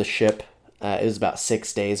over the ship. It was about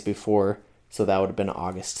 6 days before, so that would have been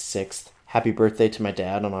August 6th. Happy birthday to my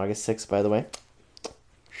dad on August 6th, by the way.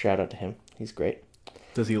 Shout out to him. He's great.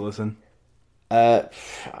 Does he listen?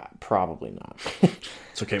 Probably not.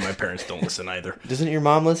 It's okay, my parents don't listen either. Doesn't your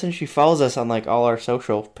mom listen? She follows us on, like, all our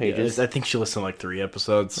social pages. Yeah, I think she listened to, like, 3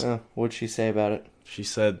 episodes. What'd she say about it? She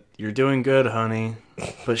said, "You're doing good, honey."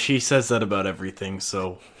 But she says that about everything,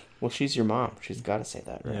 so... Well, she's your mom. She's got to say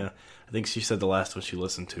that, right? Yeah. I think she said the last one she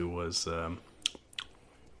listened to was...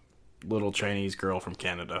 Little Chinese Girl from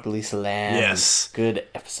Canada. Lisa Lam. Yes. Good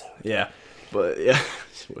episode. Yeah. But, yeah.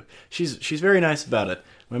 She's very nice about it.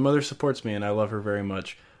 My mother supports me, and I love her very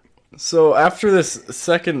much. So, after this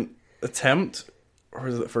second attempt... Or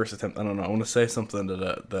was it the first attempt? I don't know. I want to say something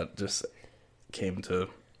that just came to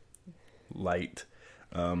light.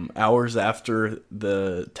 Hours after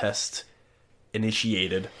the test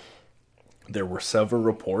initiated, there were several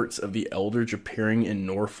reports of the Eldridge appearing in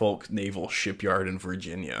Norfolk Naval Shipyard in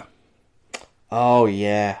Virginia. Oh,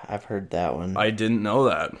 yeah. I've heard that one. I didn't know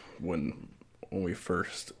that when we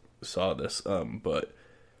first saw this. But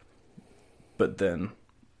then,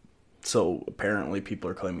 so apparently people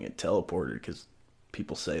are claiming it teleported because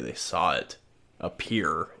people say they saw it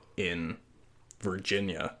appear in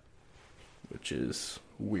Virginia, which is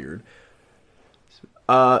weird.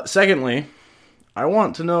 Secondly, I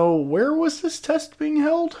want to know, where was this test being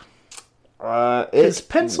held? Because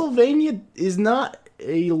Pennsylvania is not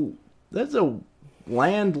that's a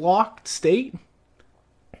landlocked state.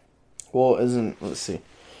 Well, let's see.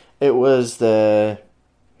 It was the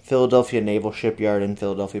Philadelphia Naval Shipyard in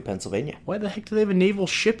Philadelphia, Pennsylvania. Why the heck do they have a naval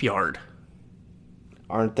shipyard?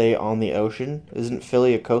 Aren't they on the ocean? Isn't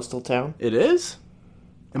Philly a coastal town? It is?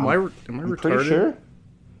 Am I retarded? Pretty sure.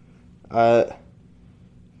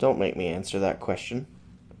 Don't make me answer that question.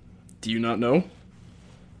 Do you not know?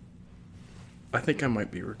 I think I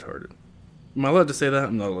might be retarded. Am I allowed to say that?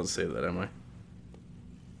 I'm not allowed to say that, am I?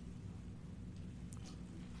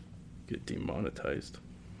 Get demonetized.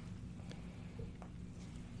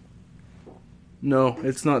 No,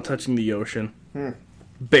 it's not touching the ocean.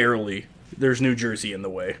 Barely. There's New Jersey in the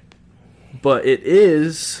way. But it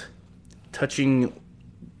is touching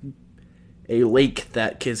a lake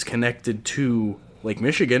that is connected to Lake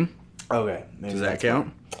Michigan. Okay. Maybe Does that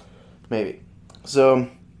count? Maybe. So,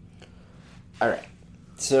 alright.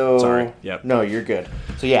 So, Sorry. Yep. No, you're good.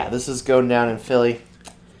 So yeah, this is going down in Philly.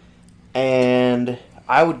 And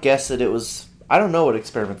I would guess that it was, I don't know what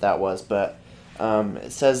experiment that was, but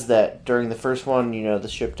it says that during the first one, you know, the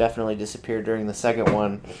ship definitely disappeared. During the second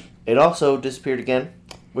one, it also disappeared again,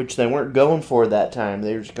 which they weren't going for that time.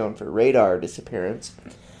 They were just going for radar disappearance.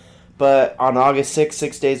 But on August 6th,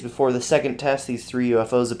 6 days before the second test, these 3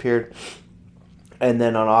 UFOs appeared. And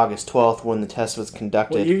then on August 12th, when the test was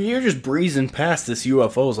conducted... Well, you're just breezing past this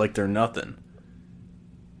UFOs like they're nothing.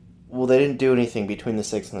 Well, they didn't do anything between the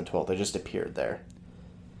 6th and the 12th. They just appeared there.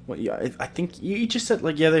 Well, yeah, I think you just said,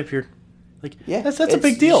 like, yeah, they appeared. Like, yeah, that's a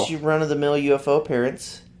big deal. It's run-of-the-mill UFO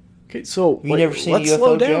appearance. Okay, so you never seen let's a UFO,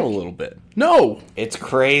 slow down Jack? a little bit. No! It's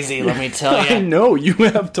crazy, let me tell you. I know, you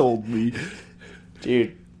have told me.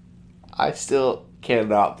 Dude, I still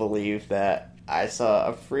cannot believe that I saw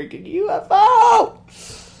a freaking UFO.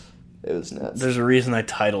 It was nuts. There's a reason I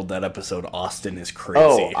titled that episode Austin is Crazy.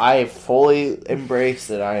 Oh, I fully embrace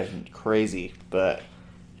that I am crazy, but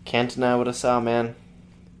can't deny what I saw, man.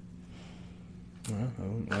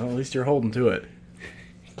 Well, at least you're holding to it.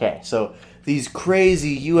 Okay, so these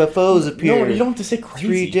crazy UFOs appeared. No, you don't have to say crazy.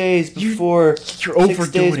 3 days before, You're overdoing 6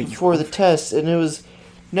 days it. before the test, and it was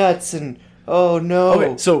nuts, and oh no.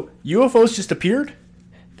 Okay, so UFOs just appeared?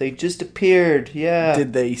 They just appeared, yeah.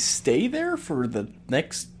 Did they stay there for the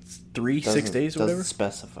next 6 days or whatever? Doesn't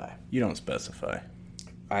specify. You don't specify.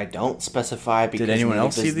 I don't specify because Did anyone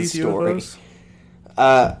else neither see does these the story.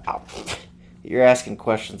 UFOs? You're asking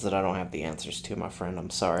questions that I don't have the answers to, my friend. I'm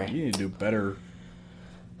sorry. You need to do better.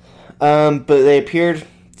 But they appeared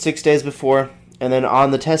 6 days before, and then on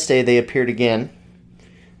the test day they appeared again.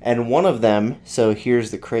 And one of them, so here's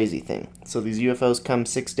the crazy thing. So these UFOs come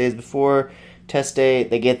 6 days before test day,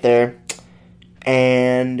 they get there,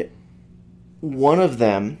 and one of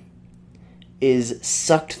them is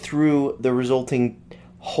sucked through the resulting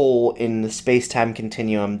hole in the space-time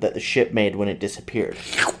continuum that the ship made when it disappeared.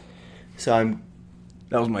 So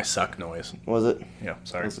That was my suck noise. Was it? Yeah,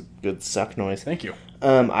 sorry. That was a good suck noise. Thank you.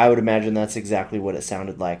 I would imagine that's exactly what it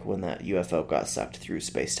sounded like when that UFO got sucked through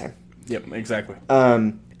space-time. Yep, exactly.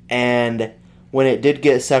 And when it did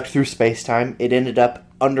get sucked through space-time, it ended up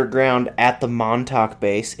underground at the Montauk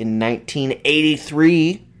base in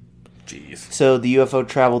 1983. Jeez. So the UFO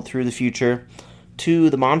traveled through the future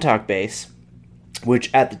to the Montauk base,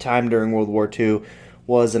 which at the time during World War II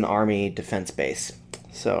was an Army defense base.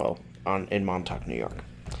 So in Montauk, New York.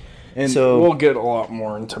 And So- we'll get a lot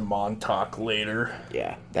more into Montauk later.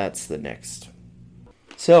 Yeah, that's the next.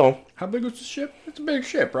 So How big was the ship? It's a big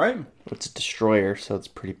ship, right? it's a destroyer, so it's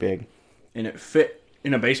pretty big. And it fit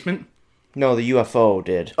in a basement? No, the UFO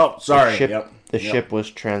did. Oh, sorry. The ship, Yep. the Yep. ship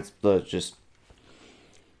was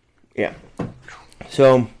yeah.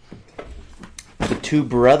 So the two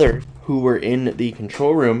brothers who were in the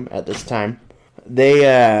control room at this time,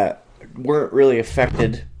 they weren't really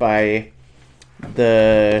affected by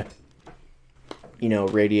the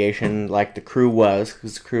radiation like the crew was,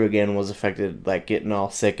 because the crew again was affected, like getting all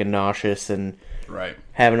sick and nauseous and Right.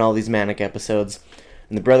 having all these manic episodes.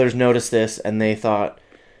 And the brothers noticed this, and they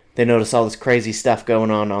noticed all this crazy stuff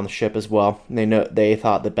going on the ship as well. And they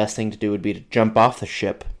thought the best thing to do would be to jump off the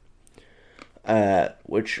ship,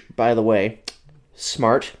 which, by the way,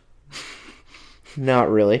 smart. Not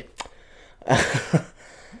really. I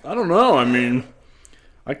don't know. I mean,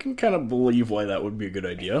 I can kind of believe why that would be a good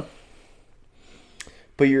idea.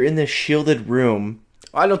 But you're in this shielded room.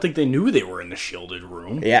 I don't think they knew they were in the shielded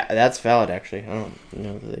room. Yeah, that's valid, actually. I don't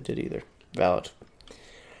know that they did either. Valid.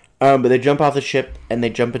 But they jump off the ship, and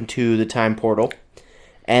they jump into the time portal.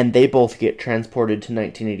 And they both get transported to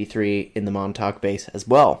 1983 in the Montauk base as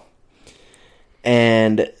well.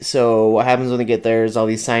 And so what happens when they get there is all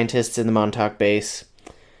these scientists in the Montauk base,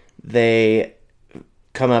 they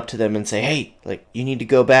come up to them and say, hey, you need to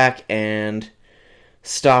go back and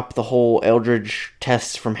stop the whole Eldridge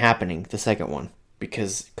test from happening, the second one,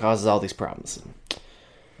 because it causes all these problems.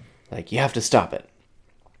 You have to stop it.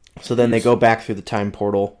 So then they go back through the time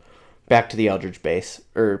portal, back to the Eldridge base,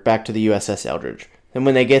 or back to the USS Eldridge. And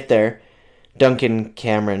when they get there, Duncan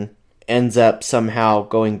Cameron ends up somehow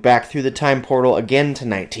going back through the time portal again to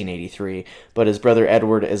 1983, but his brother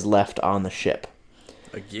Edward is left on the ship.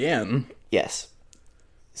 Again? Yes.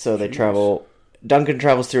 So they travel. Duncan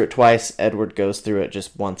travels through it twice. Edward goes through it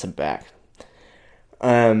just once and back.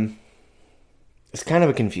 It's kind of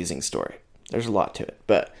a confusing story. There's a lot to it,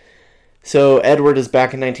 but so Edward is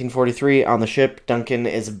back in 1943 on the ship. Duncan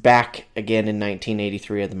is back again in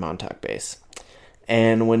 1983 at the Montauk base.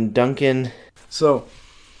 And when Duncan, So,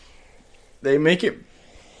 they make it...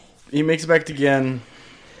 He makes it back again.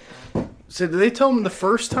 So, did they tell him the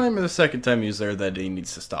first time or the second time he was there that he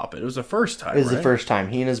needs to stop it? It was the first time, it was right? the first time.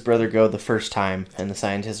 He and his brother go the first time, and the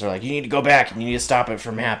scientists are like, you need to go back and you need to stop it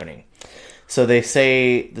from happening. So they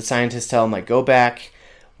say, the scientists tell him, go back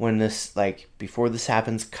when this, before this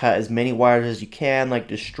happens, cut as many wires as you can,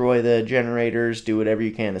 destroy the generators, do whatever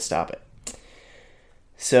you can to stop it.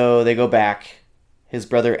 So they go back. His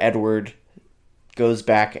brother Edward goes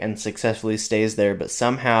back and successfully stays there, but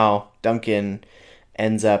somehow Duncan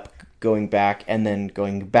ends up going back and then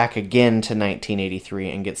going back again to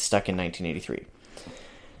 1983 and gets stuck in 1983.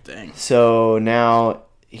 Dang. So now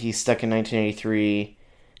he's stuck in 1983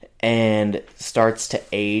 and starts to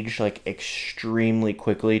age extremely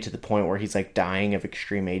quickly to the point where he's dying of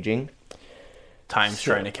extreme aging. Time's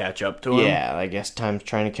trying to catch up to him? Yeah, I guess time's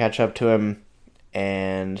trying to catch up to him,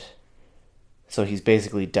 and so he's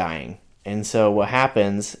basically dying. And so what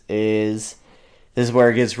happens is this is where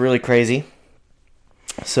it gets really crazy.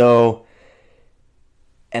 So,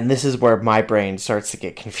 and this is where my brain starts to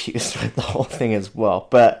get confused with the whole thing as well.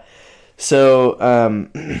 But, so,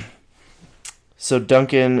 so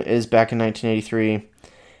Duncan is back in 1983,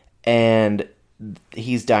 and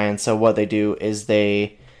he's dying. So what they do is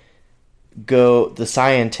the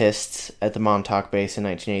scientists at the Montauk base in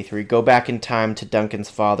 1983 go back in time to Duncan's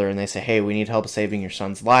father, and they say, hey, we need help saving your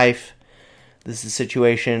son's life. This is the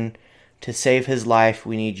situation. To save his life,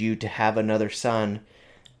 we need you to have another son,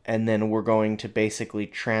 and then we're going to basically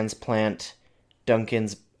transplant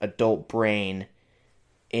Duncan's adult brain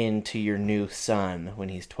into your new son when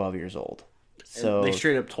he's 12 years old. So they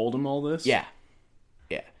straight up told him all this? Yeah.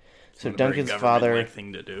 So What a Duncan's very father... government-like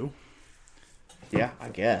thing to do. Yeah, I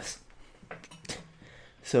guess.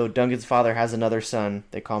 So Duncan's father has another son.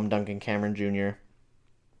 They call him Duncan Cameron Jr.,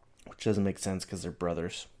 which doesn't make sense because they're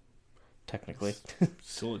brothers, technically.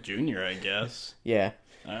 Still a junior, I guess. Yeah.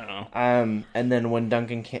 I don't know. And then when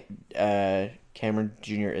Duncan Cameron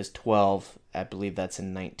Jr. is 12, I believe that's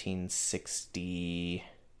in 1960...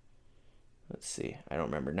 Let's see. I don't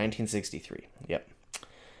remember. 1963. Yep.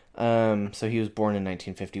 So he was born in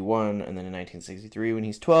 1951, and then in 1963, when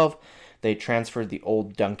he's 12, they transferred the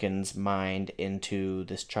old Duncan's mind into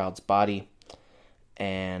this child's body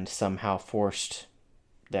and somehow forced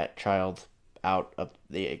that child out of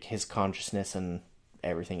his consciousness and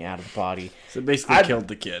everything out of the body. So basically killed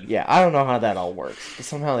the kid. Yeah, I don't know how that all works, but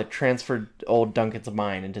somehow they transferred old Duncan's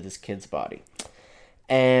mind into this kid's body.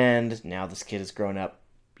 And now this kid has grown up.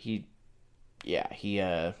 He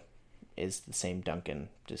is the same Duncan,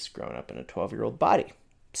 just grown up in a 12-year-old body.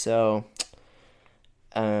 So,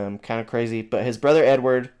 kind of crazy. But his brother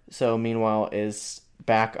Edward, so meanwhile, is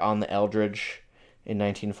back on the Eldridge in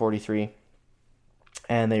 1943.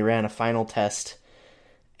 And they ran a final test,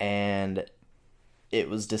 and it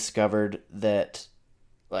was discovered that,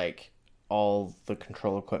 like, all the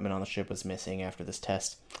control equipment on the ship was missing after this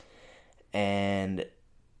test. And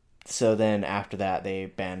so then after that, they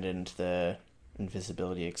abandoned the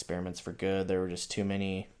invisibility experiments for good. There were just too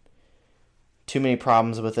many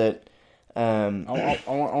problems with it. I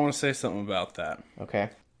want to say something about that. Okay.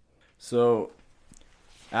 So,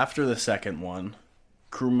 after the second one,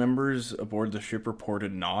 crew members aboard the ship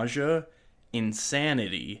reported nausea,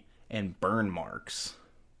 insanity, and burn marks.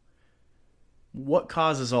 What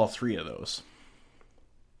causes all three of those?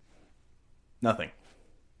 Nothing.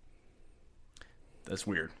 That's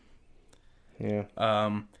weird. Yeah.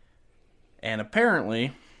 And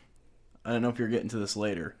apparently, I don't know if you're getting to this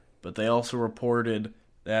later, but they also reported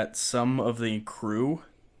that some of the crew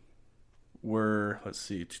were, let's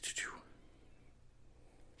see,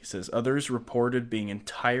 he says, others reported being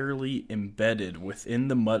entirely embedded within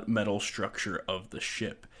the metal structure of the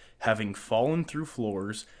ship, having fallen through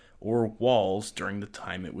floors or walls during the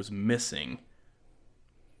time it was missing.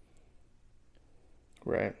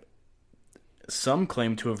 Right. Some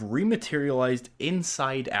claim to have rematerialized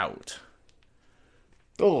inside out.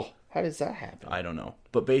 Oh, how does that happen? I don't know.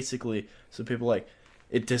 But basically, so people like,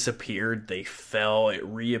 it disappeared, they fell, it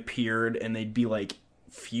reappeared, and they'd be like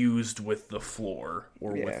fused with the floor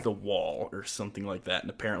or with the wall or something like that.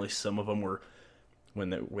 And apparently some of them were,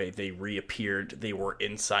 when the way they reappeared, they were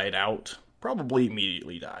inside out. Probably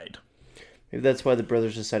immediately died. Maybe that's why the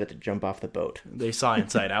brothers decided to jump off the boat. They saw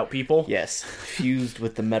inside out people? Yes, fused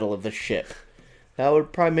with the metal of the ship. That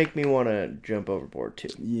would probably make me want to jump overboard too.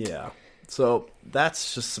 Yeah. So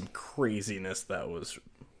that's just some craziness that was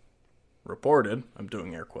reported. I'm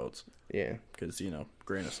doing air quotes. Yeah. Because,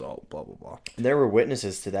 grain of salt, blah, blah, blah. There were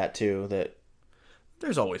witnesses to that too.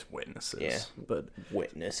 There's always witnesses. Yeah. But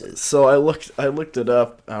witnesses. So I looked it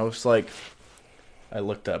up. I was like, I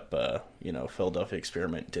looked up, Philadelphia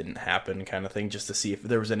experiment didn't happen kind of thing, just to see if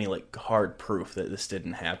there was any like hard proof that this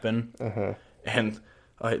didn't happen. Uh-huh. And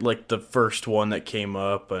I like the first one that came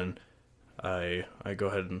up, and I go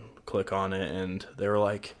ahead and click on it, and they were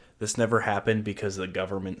like, this never happened because the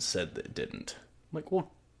government said that it didn't. I'm like,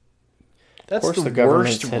 well, that's the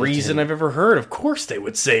worst reason I've ever heard. Of course they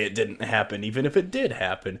would say it didn't happen, even if it did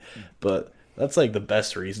happen. But that's like the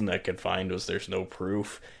best reason I could find was there's no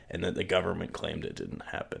proof, and that the government claimed it didn't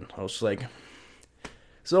happen. I was like,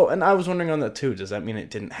 so, and I was wondering on that too, does that mean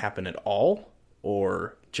it didn't happen at all?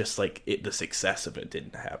 Or just like the success of it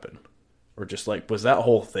didn't happen? Or just like, was that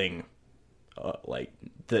whole thing, like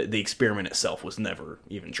the experiment itself was never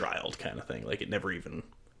even trialed kind of thing? Like it never even...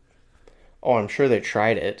 Oh, I'm sure they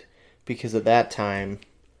tried it, because at that time,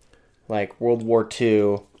 like World War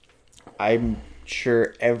II, I'm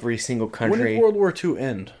sure every single country... When did World War II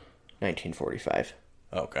end? 1945.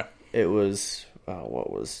 Okay. It was,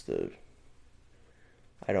 what was the...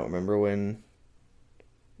 I don't remember when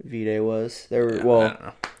V-Day was. There were I don't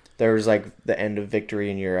know. there was like the end of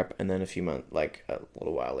victory in Europe, and then a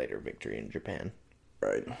little while later, victory in Japan.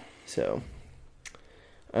 Right. So,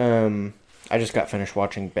 I just got finished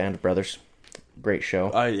watching Band of Brothers. Great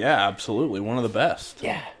show. Yeah, absolutely. One of the best.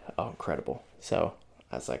 Yeah. Oh, incredible. So,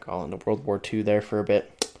 I was like all into World War II there for a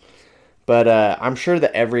bit. But I'm sure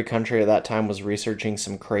that every country at that time was researching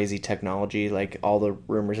some crazy technology, like all the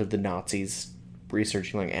rumors of the Nazis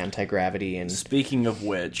researching like anti-gravity and... Speaking of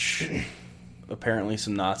which, apparently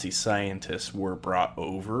some Nazi scientists were brought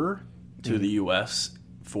over to the U.S.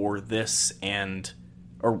 for this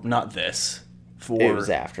or not this, It was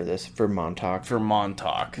after this, for Montauk. for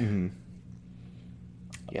Montauk.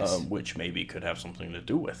 Yes. Which maybe could have something to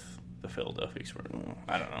do with the Philadelphia experiment.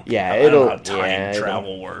 I don't know. Yeah, I don't know how it'll- time yeah, it'll-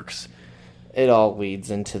 travel works. It all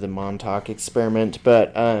leads into the Montauk experiment,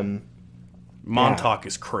 but Montauk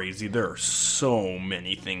is crazy. There are so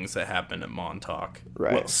many things that happen at Montauk.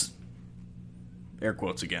 Right. Well, air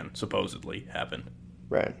quotes again, supposedly happened.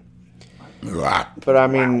 right. But I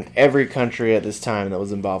mean, every country at this time that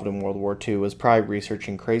was involved in World War II was probably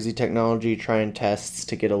researching crazy technology, trying tests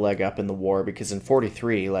to get a leg up in the war. Because in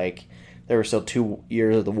 '43, like, there were still 2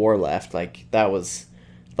 years of the war left. Like, that was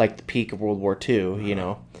like the peak of World War II, you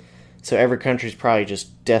know. So every country's probably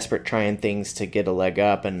just desperate trying things to get a leg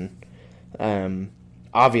up, and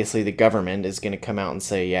obviously the government is going to come out and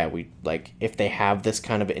say, yeah, if they have this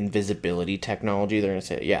kind of invisibility technology, they're going to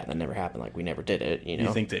say, yeah, that never happened, like we never did it, you know.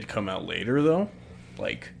 You think they'd come out later though?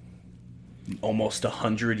 Like almost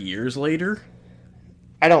 100 years later?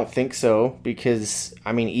 I don't think so, because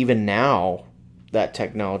I mean, even now that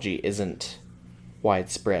technology isn't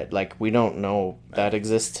widespread. Like, we don't know that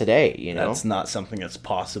exists today, you know. That's not something that's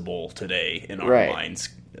possible today in our Right. minds,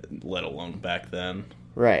 let alone back then.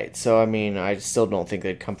 Right. So, I mean, I still don't think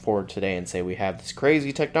they'd come forward today and say we have this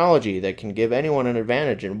crazy technology that can give anyone an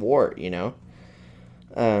advantage in war, you know?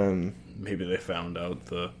 Maybe they found out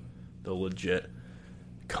the legit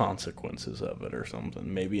consequences of it or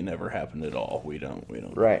something. Maybe it never happened at all. We don't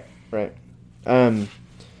Right, right.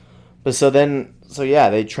 But so yeah,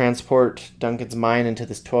 they transport Duncan's mind into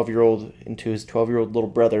his 12-year-old little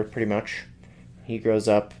brother, pretty much. He grows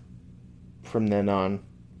up from then on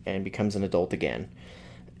and becomes an adult again.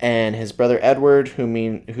 And his brother Edward,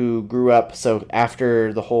 who grew up, so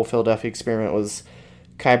after the whole Philadelphia experiment was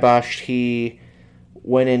kiboshed, he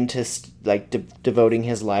went into devoting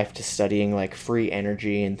his life to studying like free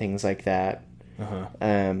energy and things like that.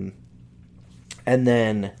 And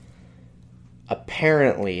then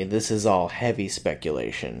apparently, this is all heavy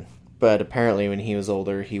speculation, but apparently when he was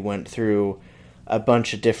older, he went through a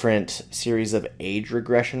bunch of different series of age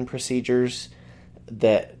regression procedures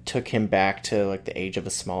that took him back to like the age of a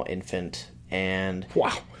small infant, and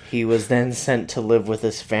Wow. he was then sent to live with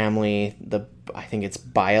his family, I think it's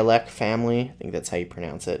Bialek family, I think that's how you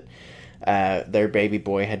pronounce it. Their baby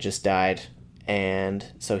boy had just died, and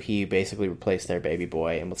so he basically replaced their baby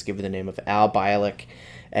boy and was given the name of Al Bialek,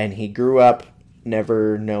 and he grew up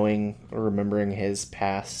never knowing or remembering his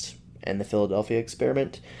past and the Philadelphia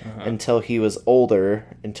experiment until he was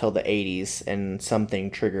older, until the 80s, and something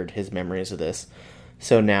triggered his memories of this.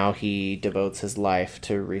 So now he devotes his life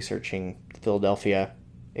to researching the Philadelphia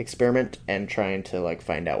experiment and trying to like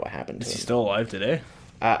find out what happened to Is he him. still alive today?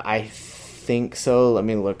 I think so. Let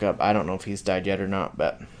me look up. I don't know if he's died yet or not,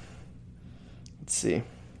 but let's see.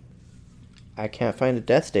 I can't find a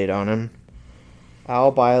death date on him.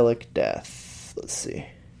 Al Bialek death. Let's see.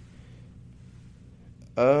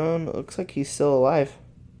 It looks like he's still alive.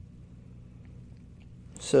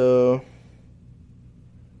 So,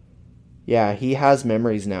 yeah, he has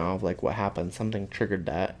memories now of like what happened. Something triggered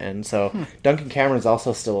that, and so Duncan Cameron's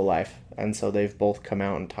also still alive, and so they've both come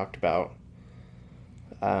out and talked about,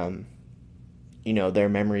 their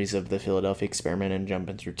memories of the Philadelphia experiment and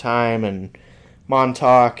jumping through time and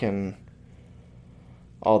Montauk and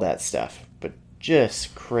all that stuff. But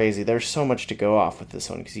just crazy. There's so much to go off with this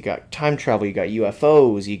one, because you got time travel, you got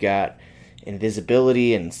UFOs, you got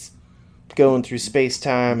invisibility and going through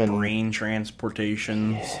space-time and Brain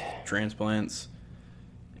transportations, transplants,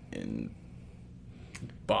 and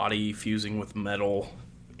body fusing with metal.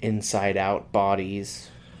 inside-out bodies.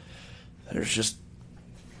 There's just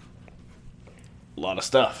a lot of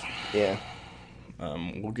stuff. Yeah.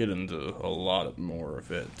 We'll get into a lot more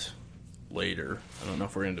of it later. I don't know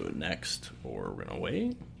if we're going to do it next or we're going to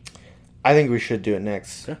wait. I think we should do it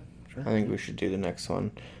next. Yeah, sure. I think we should do the next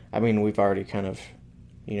one. I mean, we've already kind of,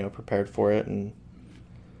 prepared for it, and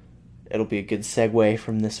it'll be a good segue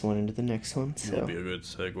from this one into the next one. So. It'll be a good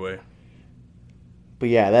segue. But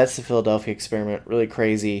yeah, that's the Philadelphia experiment. Really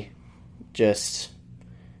crazy. Just,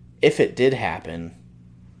 if it did happen,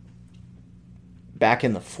 back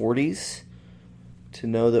in the 40s to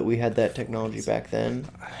know that we had that technology back then.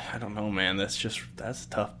 I don't know, man. That's a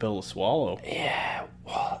tough pill to swallow. Yeah,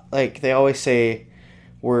 well, like they always say,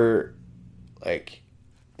 we're like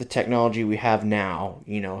the technology we have now,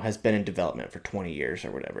 has been in development for 20 years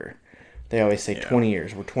or whatever. They always say 20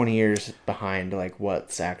 years. We're 20 years behind like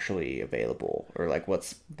what's actually available or like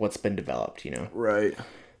what's been developed, Right.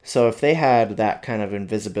 So if they had that kind of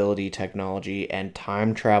invisibility technology and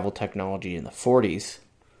time travel technology in the 40s,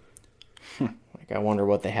 like I wonder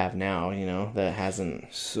what they have now, that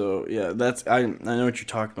hasn't. So yeah, I know what you're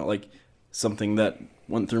talking about. Like something that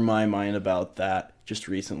went through my mind about that just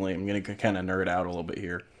recently. I'm gonna kind of nerd out a little bit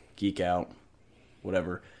here, geek out,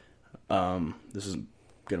 whatever. This is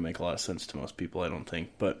gonna make a lot of sense to most people, I don't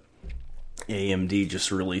think, but AMD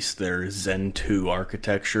just released their Zen 2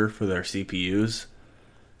 architecture for their CPUs,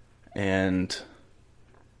 and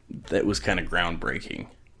that was kind of groundbreaking.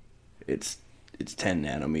 It's 10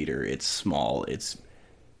 nanometer, it's small, it's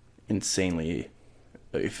insanely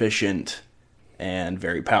efficient and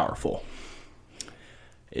very powerful.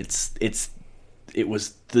 It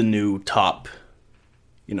was the new top,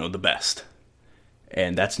 the best,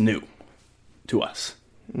 and that's new to us.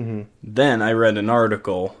 Mm-hmm. Then I read an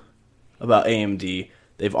article about AMD.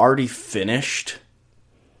 They've already finished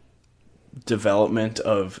development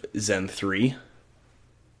of Zen 3,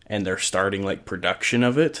 and they're starting like production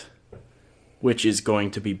of it, which is going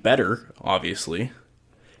to be better, obviously.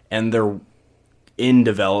 And they're in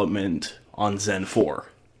development on Zen 4.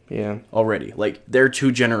 Yeah. Already. Like, they're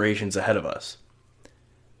 2 generations ahead of us.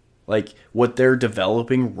 Like, what they're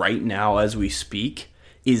developing right now as we speak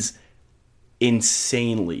is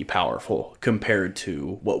insanely powerful compared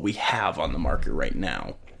to what we have on the market right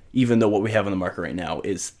now. Even though what we have on the market right now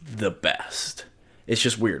is the best. It's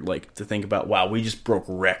just weird, like, to think about, wow, we just broke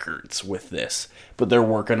records with this. But they're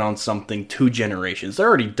working on something 2 generations. They're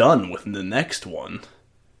already done with the next one.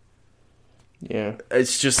 Yeah.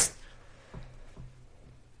 It's just...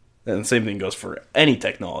 And the same thing goes for any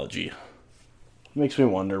technology. It makes me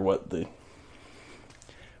wonder what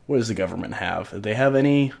does the government have? Do they have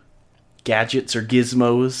any gadgets or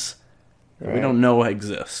gizmos that we don't know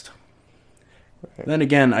exist? Right. Then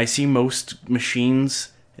again, I see most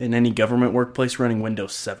machines in any government workplace running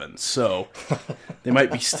Windows 7, so they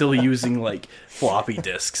might be still using like floppy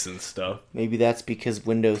disks and stuff. Maybe that's because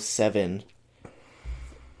Windows 7...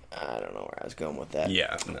 I don't know where I was going with that.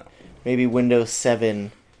 Yeah, no. Maybe Windows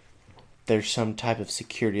 7... There's some type of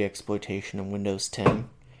security exploitation in Windows 10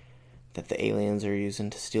 that the aliens are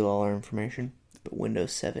using to steal all our information, but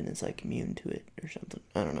Windows 7 is like immune to it or something.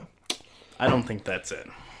 I don't know. I don't think that's it.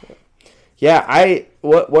 Yeah,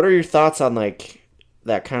 what are your thoughts on like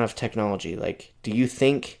that kind of technology? Like, do you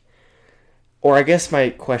think, or I guess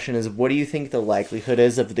my question is, what do you think the likelihood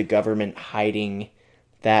is of the government hiding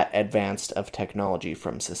that advanced of technology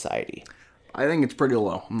from society? I think it's pretty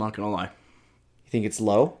low. I'm not gonna lie. You think it's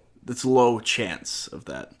low? It's low chance of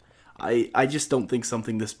that. I just don't think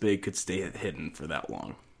something this big could stay hidden for that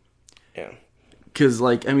long. Yeah. Because,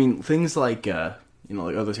 like, I mean, things like, like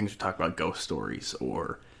other things we talked about, ghost stories,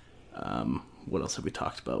 or what else have we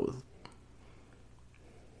talked about with...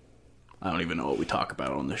 I don't even know what we talk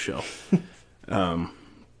about on this show.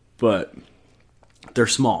 But they're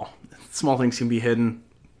small. Small things can be hidden.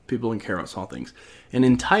 People don't care about small things. An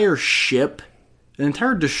entire ship, an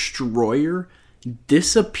entire destroyer...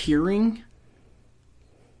 disappearing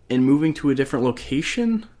and moving to a different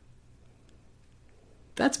location,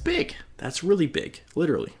 that's big. That's really big,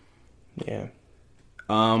 literally. Yeah.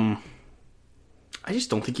 I just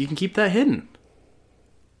don't think you can keep that hidden.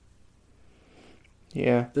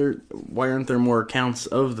 Yeah. Why aren't there more accounts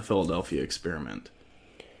of the Philadelphia experiment?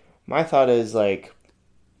 My thought is, like,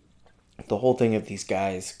 the whole thing of these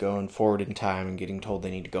guys going forward in time and getting told they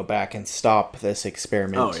need to go back and stop this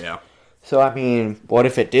experiment. Oh, yeah. So, I mean, what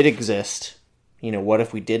if it did exist? What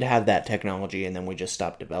if we did have that technology and then we just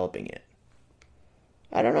stopped developing it?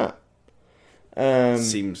 I don't know.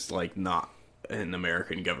 Seems like not an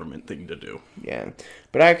American government thing to do. Yeah.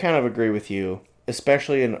 But I kind of agree with you,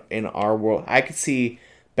 especially in our world. I could see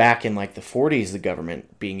back in, like, the 40s, the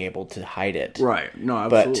government being able to hide it. Right. No,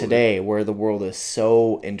 absolutely. But today, where the world is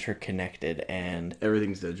so interconnected and...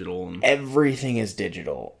 everything's digital. And everything is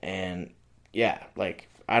digital. And, yeah, like...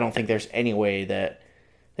 I don't think there's any way that,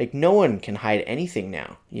 like, no one can hide anything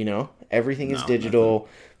now, Everything is digital. Nothing.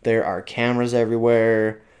 There are cameras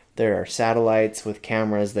everywhere. There are satellites with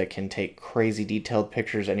cameras that can take crazy detailed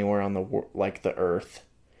pictures anywhere on the Earth.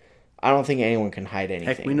 I don't think anyone can hide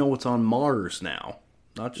anything. Heck, we know what's on Mars now.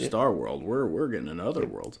 Not just our world. We're getting into other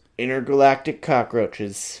worlds. Intergalactic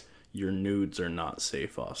cockroaches. Your nudes are not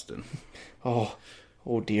safe, Austin. Oh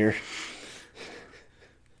dear.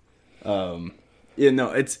 Yeah,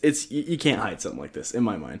 no, it's you can't hide something like this in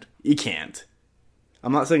my mind. You can't.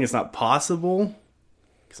 I'm not saying it's not possible,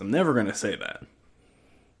 because I'm never gonna say that.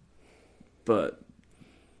 But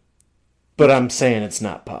I'm saying it's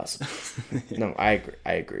not possible. No, I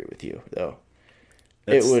agree with you though.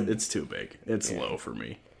 it's too big. It's low for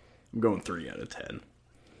me. I'm going 3 out of 10.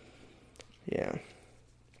 Yeah.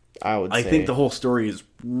 I think the whole story is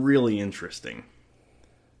really interesting.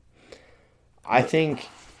 I think,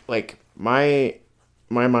 like, my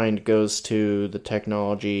mind goes to the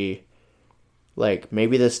technology, like,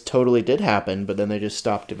 maybe this totally did happen, but then they just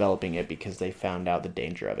stopped developing it because they found out the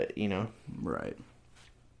danger of it, you know? Right.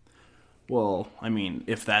 Well, I mean,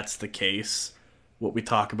 if that's the case, what we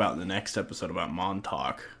talk about in the next episode about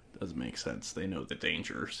Montauk doesn't make sense. They know the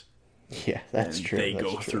dangers. Yeah, that's true. They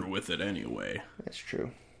go through with it anyway. That's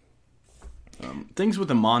true. Things with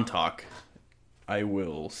the Montauk, I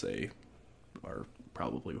will say, are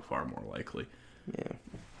probably far more likely. Yeah.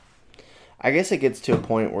 I guess it gets to a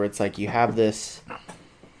point where it's like you have this,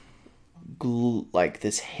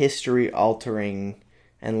 this history-altering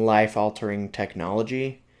and life-altering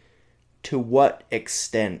technology. To what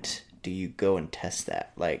extent do you go and test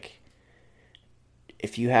that? Like,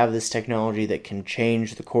 if you have this technology that can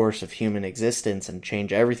change the course of human existence and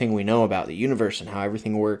change everything we know about the universe and how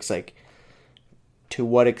everything works, like, to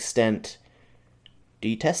what extent do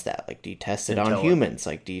you test that? Like, do you test it on humans?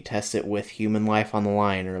 Like, do you test it with human life on the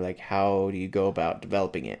line? Or, like, how do you go about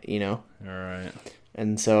developing it, you know? All right.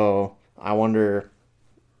 And so, I wonder,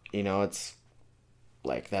 you know, it's,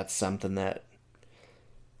 like, that's something that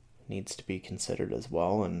needs to be considered as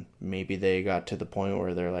well. And maybe they got to the point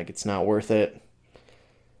where they're like, it's not worth it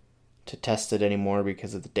to test it anymore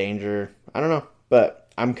because of the danger. I don't know. But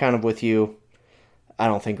I'm kind of with you. I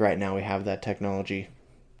don't think right now we have that technology.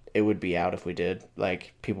 It would be out if we did.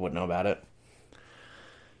 Like, people would know about it.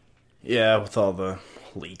 Yeah, with all the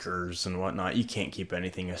leakers and whatnot, you can't keep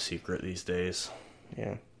anything a secret these days.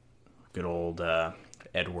 Yeah. Good old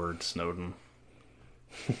Edward Snowden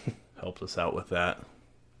helped us out with that.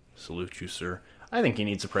 Salute you, sir. I think he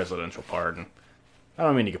needs a presidential pardon. I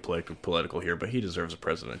don't mean to get political here, but he deserves a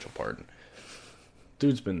presidential pardon.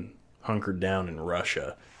 Dude's been hunkered down in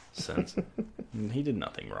Russia since. He did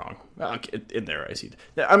nothing wrong. In their eyes,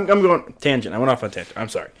 I'm going tangent. I went off on a tangent. I'm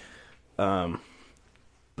sorry.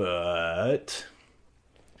 But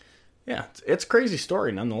yeah, it's a crazy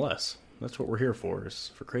story nonetheless. That's what we're here for,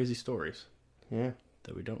 is for crazy stories. Yeah.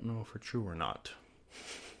 That we don't know if are true or not.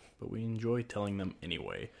 But we enjoy telling them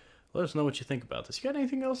anyway. Let us know what you think about this. You got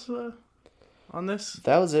anything else on this?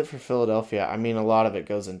 That was it for Philadelphia. I mean, a lot of it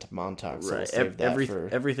goes into Montauk, so Right. we'll save that for...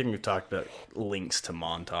 Everything we've talked about links to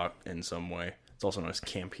Montauk in some way. It's also known as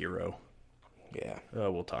Camp Hero. Yeah.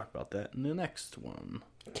 We'll talk about that in the next one.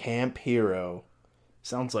 Camp Hero.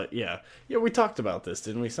 Sounds like, yeah, we talked about this,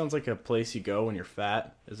 didn't we? Sounds like a place you go when you're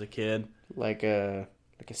fat as a kid. Like a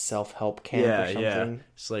self-help camp or something. Yeah.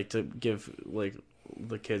 It's like to give, like,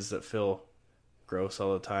 the kids that feel gross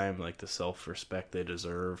all the time, like, the self-respect they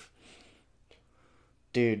deserve.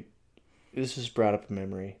 Dude, this just brought up a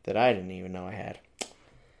memory that I didn't even know I had.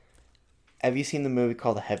 Have you seen the movie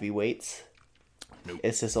called Heavyweights? Nope.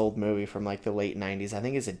 It's this old movie from like the late 90s. I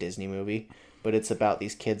think it's a Disney movie, but it's about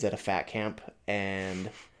these kids at a fat camp, and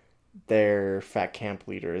their fat camp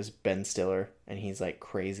leader is Ben Stiller, and he's like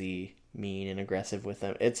crazy mean and aggressive with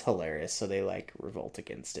them. It's hilarious, so they like revolt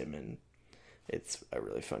against him, and it's a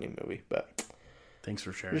really funny movie. But thanks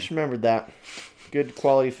for sharing. Just remembered that. Good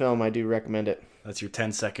quality film. I do recommend it. That's your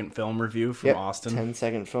 10-second film review from Austin.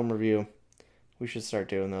 10-second film review. We should start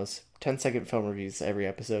doing those. 10-second film reviews every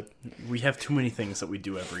episode. We have too many things that we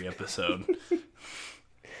do every episode.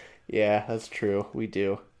 Yeah, that's true. We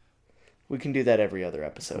do. We can do that every other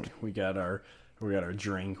episode. We got our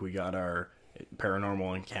drink. We got our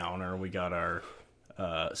paranormal encounter. We got our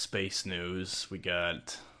space news. We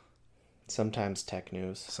got sometimes tech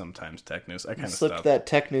news. That kind of slipped stuff. That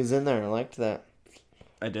tech news in there. I liked that.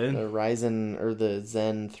 I did. The Ryzen or the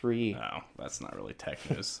Zen 3. No, that's not really tech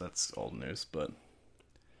news. That's old news, but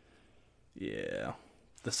yeah,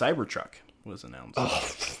 the Cybertruck was announced.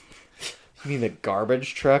 Oh. You mean the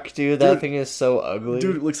garbage truck, dude? That thing is so ugly.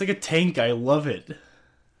 Dude, it looks like a tank. I love it.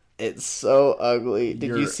 It's so ugly.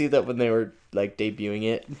 Did you see that when they were like debuting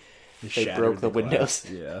it? They broke the windows.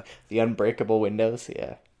 Yeah. The unbreakable windows.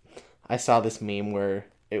 Yeah. I saw this meme where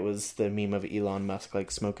it was the meme of Elon Musk like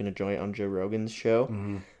smoking a joint on Joe Rogan's show.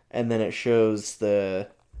 Mm-hmm. And then it shows the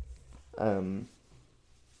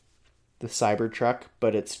the Cybertruck,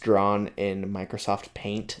 but it's drawn in Microsoft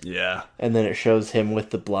Paint. Yeah. And then it shows him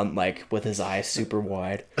with the blunt, like, with his eyes super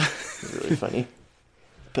wide. It's really funny.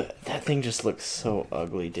 But that thing just looks so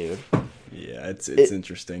ugly, dude. Yeah, it's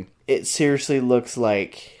interesting. It seriously looks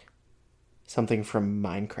like something from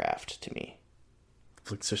Minecraft to me.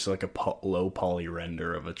 It looks just like a low poly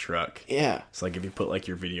render of a truck. Yeah. It's like if you put like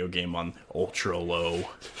your video game on ultra low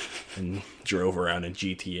and drove around in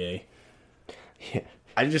GTA. Yeah.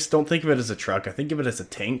 I just don't think of it as a truck. I think of it as a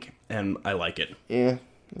tank, and I like it. Yeah,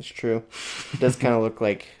 that's true. It does kind of look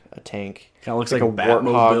like a tank. Kind of looks like a warthog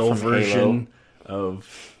Batmobile from version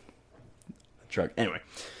of a truck. Anyway,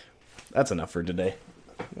 that's enough for today.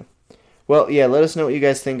 Well, yeah, let us know what you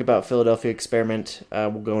guys think about Philadelphia Experiment.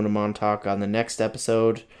 We'll go into Montauk on the next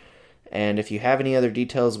episode. And if you have any other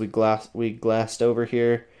details we glassed over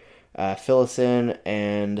here, fill us in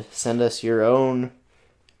and send us your own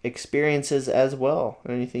experiences as well.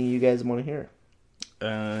 Anything you guys want to hear.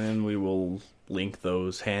 And we will link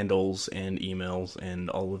those handles and emails and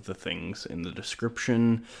all of the things in the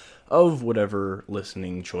description of whatever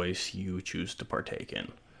listening choice you choose to partake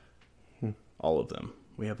in. All of them.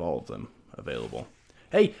 We have all of them available.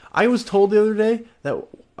 Hey, I was told the other day that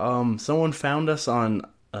someone found us on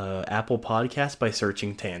Apple Podcasts by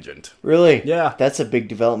searching Tangent. Really? Yeah. That's a big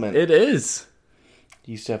development. It is.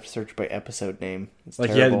 You used to have to search by episode name. It's like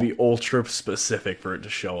terrible. you had to be ultra specific for it to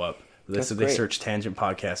show up. That's So great. they searched Tangent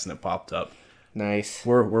Podcast and it popped up. Nice.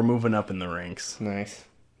 We're moving up in the ranks. Nice.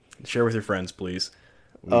 Share with your friends, please.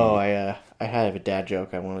 I had a dad joke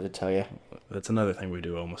I wanted to tell you. That's another thing we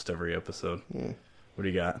do almost every episode. Yeah. What do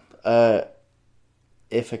you got?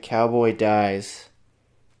 If a cowboy dies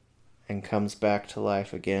and comes back to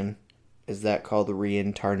life again, is that called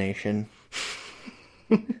reincarnation?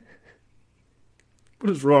 What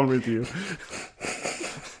is wrong with you?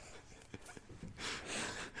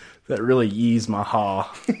 That really eased my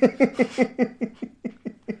ha.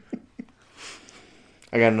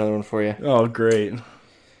 I got another one for you. Oh, great.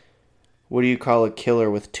 What do you call a killer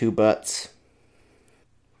with two butts?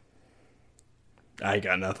 I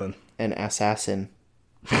got nothing. An assassin.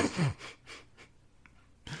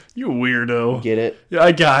 You weirdo. Get it? Yeah,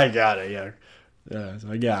 I got it, yeah. Yeah,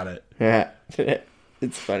 I got it.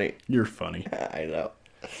 It's funny. You're funny. I know.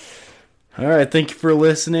 All right, thank you for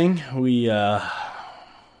listening. We love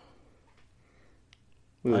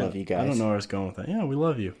you guys. I don't know where I was going with that. Yeah, we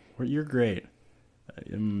love you. You're great.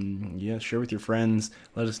 Yeah, share with your friends.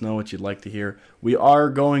 Let us know what you'd like to hear. We are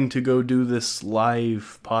going to go do this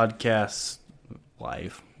live podcast.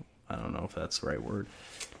 Live. I don't know if that's the right word.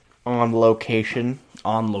 On location.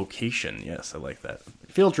 On location. Yes, I like that.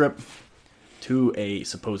 Field trip to a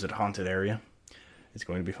supposed haunted area. It's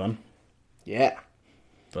going to be fun. Yeah.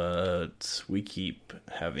 But we keep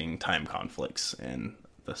having time conflicts and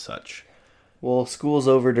the such. Well, school's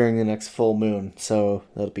over during the next full moon, so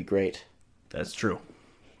that'll be great. That's true.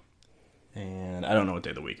 And I don't know what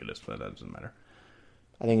day of the week it is, but that doesn't matter.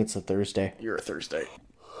 I think it's a Thursday. You're a Thursday.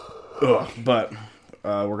 Ugh, but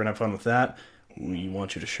we're going to have fun with that. We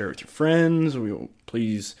want you to share it with your friends.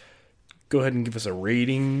 Please go ahead and give us a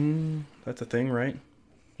rating. That's a thing, right?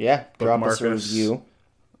 Yeah, drop us a Bookmark us. review.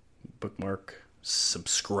 Bookmark.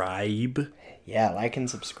 Subscribe. Yeah, like and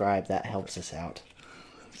subscribe. That helps us out.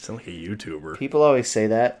 You sound like a YouTuber. People always say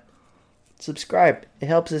that. Subscribe. It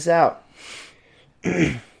helps us out.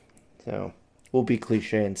 So, we'll be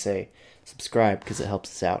cliche and say subscribe because it helps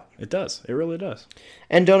us out. It does. It really does.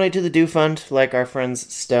 And donate to the Do Fund like our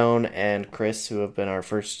friends Stone and Chris, who have been our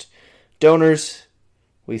first donors.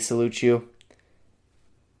 We salute you.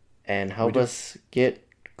 And help us get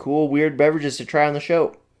cool, weird beverages to try on the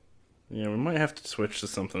show. Yeah, we might have to switch to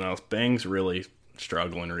something else. Bang's really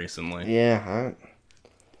struggling recently. Yeah,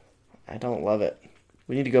 I don't love it.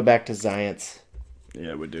 We need to go back to Zions.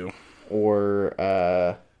 Yeah, we do.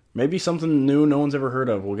 Or, Maybe something new no one's ever heard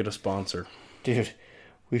of. We'll get a sponsor. dude,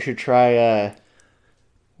 we should try,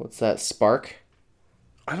 what's that, Spark?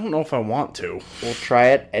 I don't know if I want to. We'll try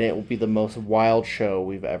it, and it will be the most wild show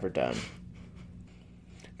we've ever done.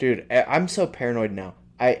 Dude, I'm so paranoid now.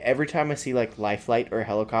 Every time I see, like, life light or a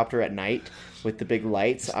helicopter at night with the big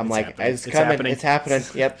lights, I'm like, happening. it's coming, it's happening.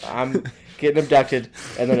 Yep, I'm getting abducted.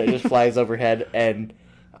 And then it just flies overhead, and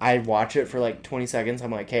I watch it for, like, 20 seconds.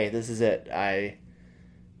 I'm like, hey, this is it. I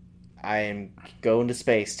am going to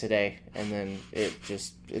space today. And then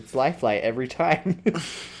it's life flight every time.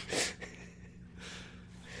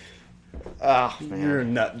 Oh, man. You're a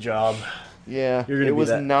nut job. Yeah, You're gonna it be was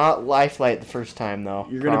that- not Lifeline the first time though.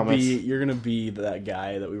 You're gonna be that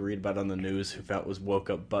guy that we read about on the news who woke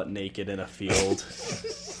up butt naked in a field.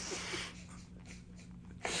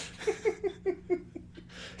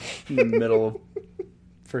 in the middle of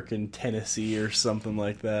freaking Tennessee or something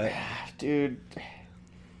like that. Dude,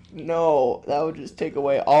 no, that would just take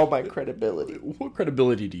away all my credibility. What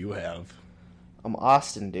credibility do you have? I'm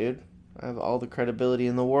Austin, dude. I have all the credibility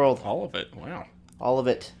in the world. All of it. Wow. All of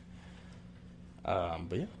it.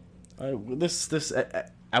 But yeah, this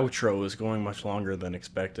outro is going much longer than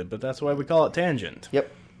expected, but that's why we call it Tangent.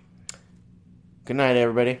 Yep. Good night,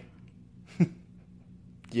 everybody.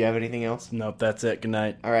 Do you have anything else? Nope, that's it. Good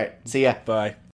night. All right. See ya. Bye.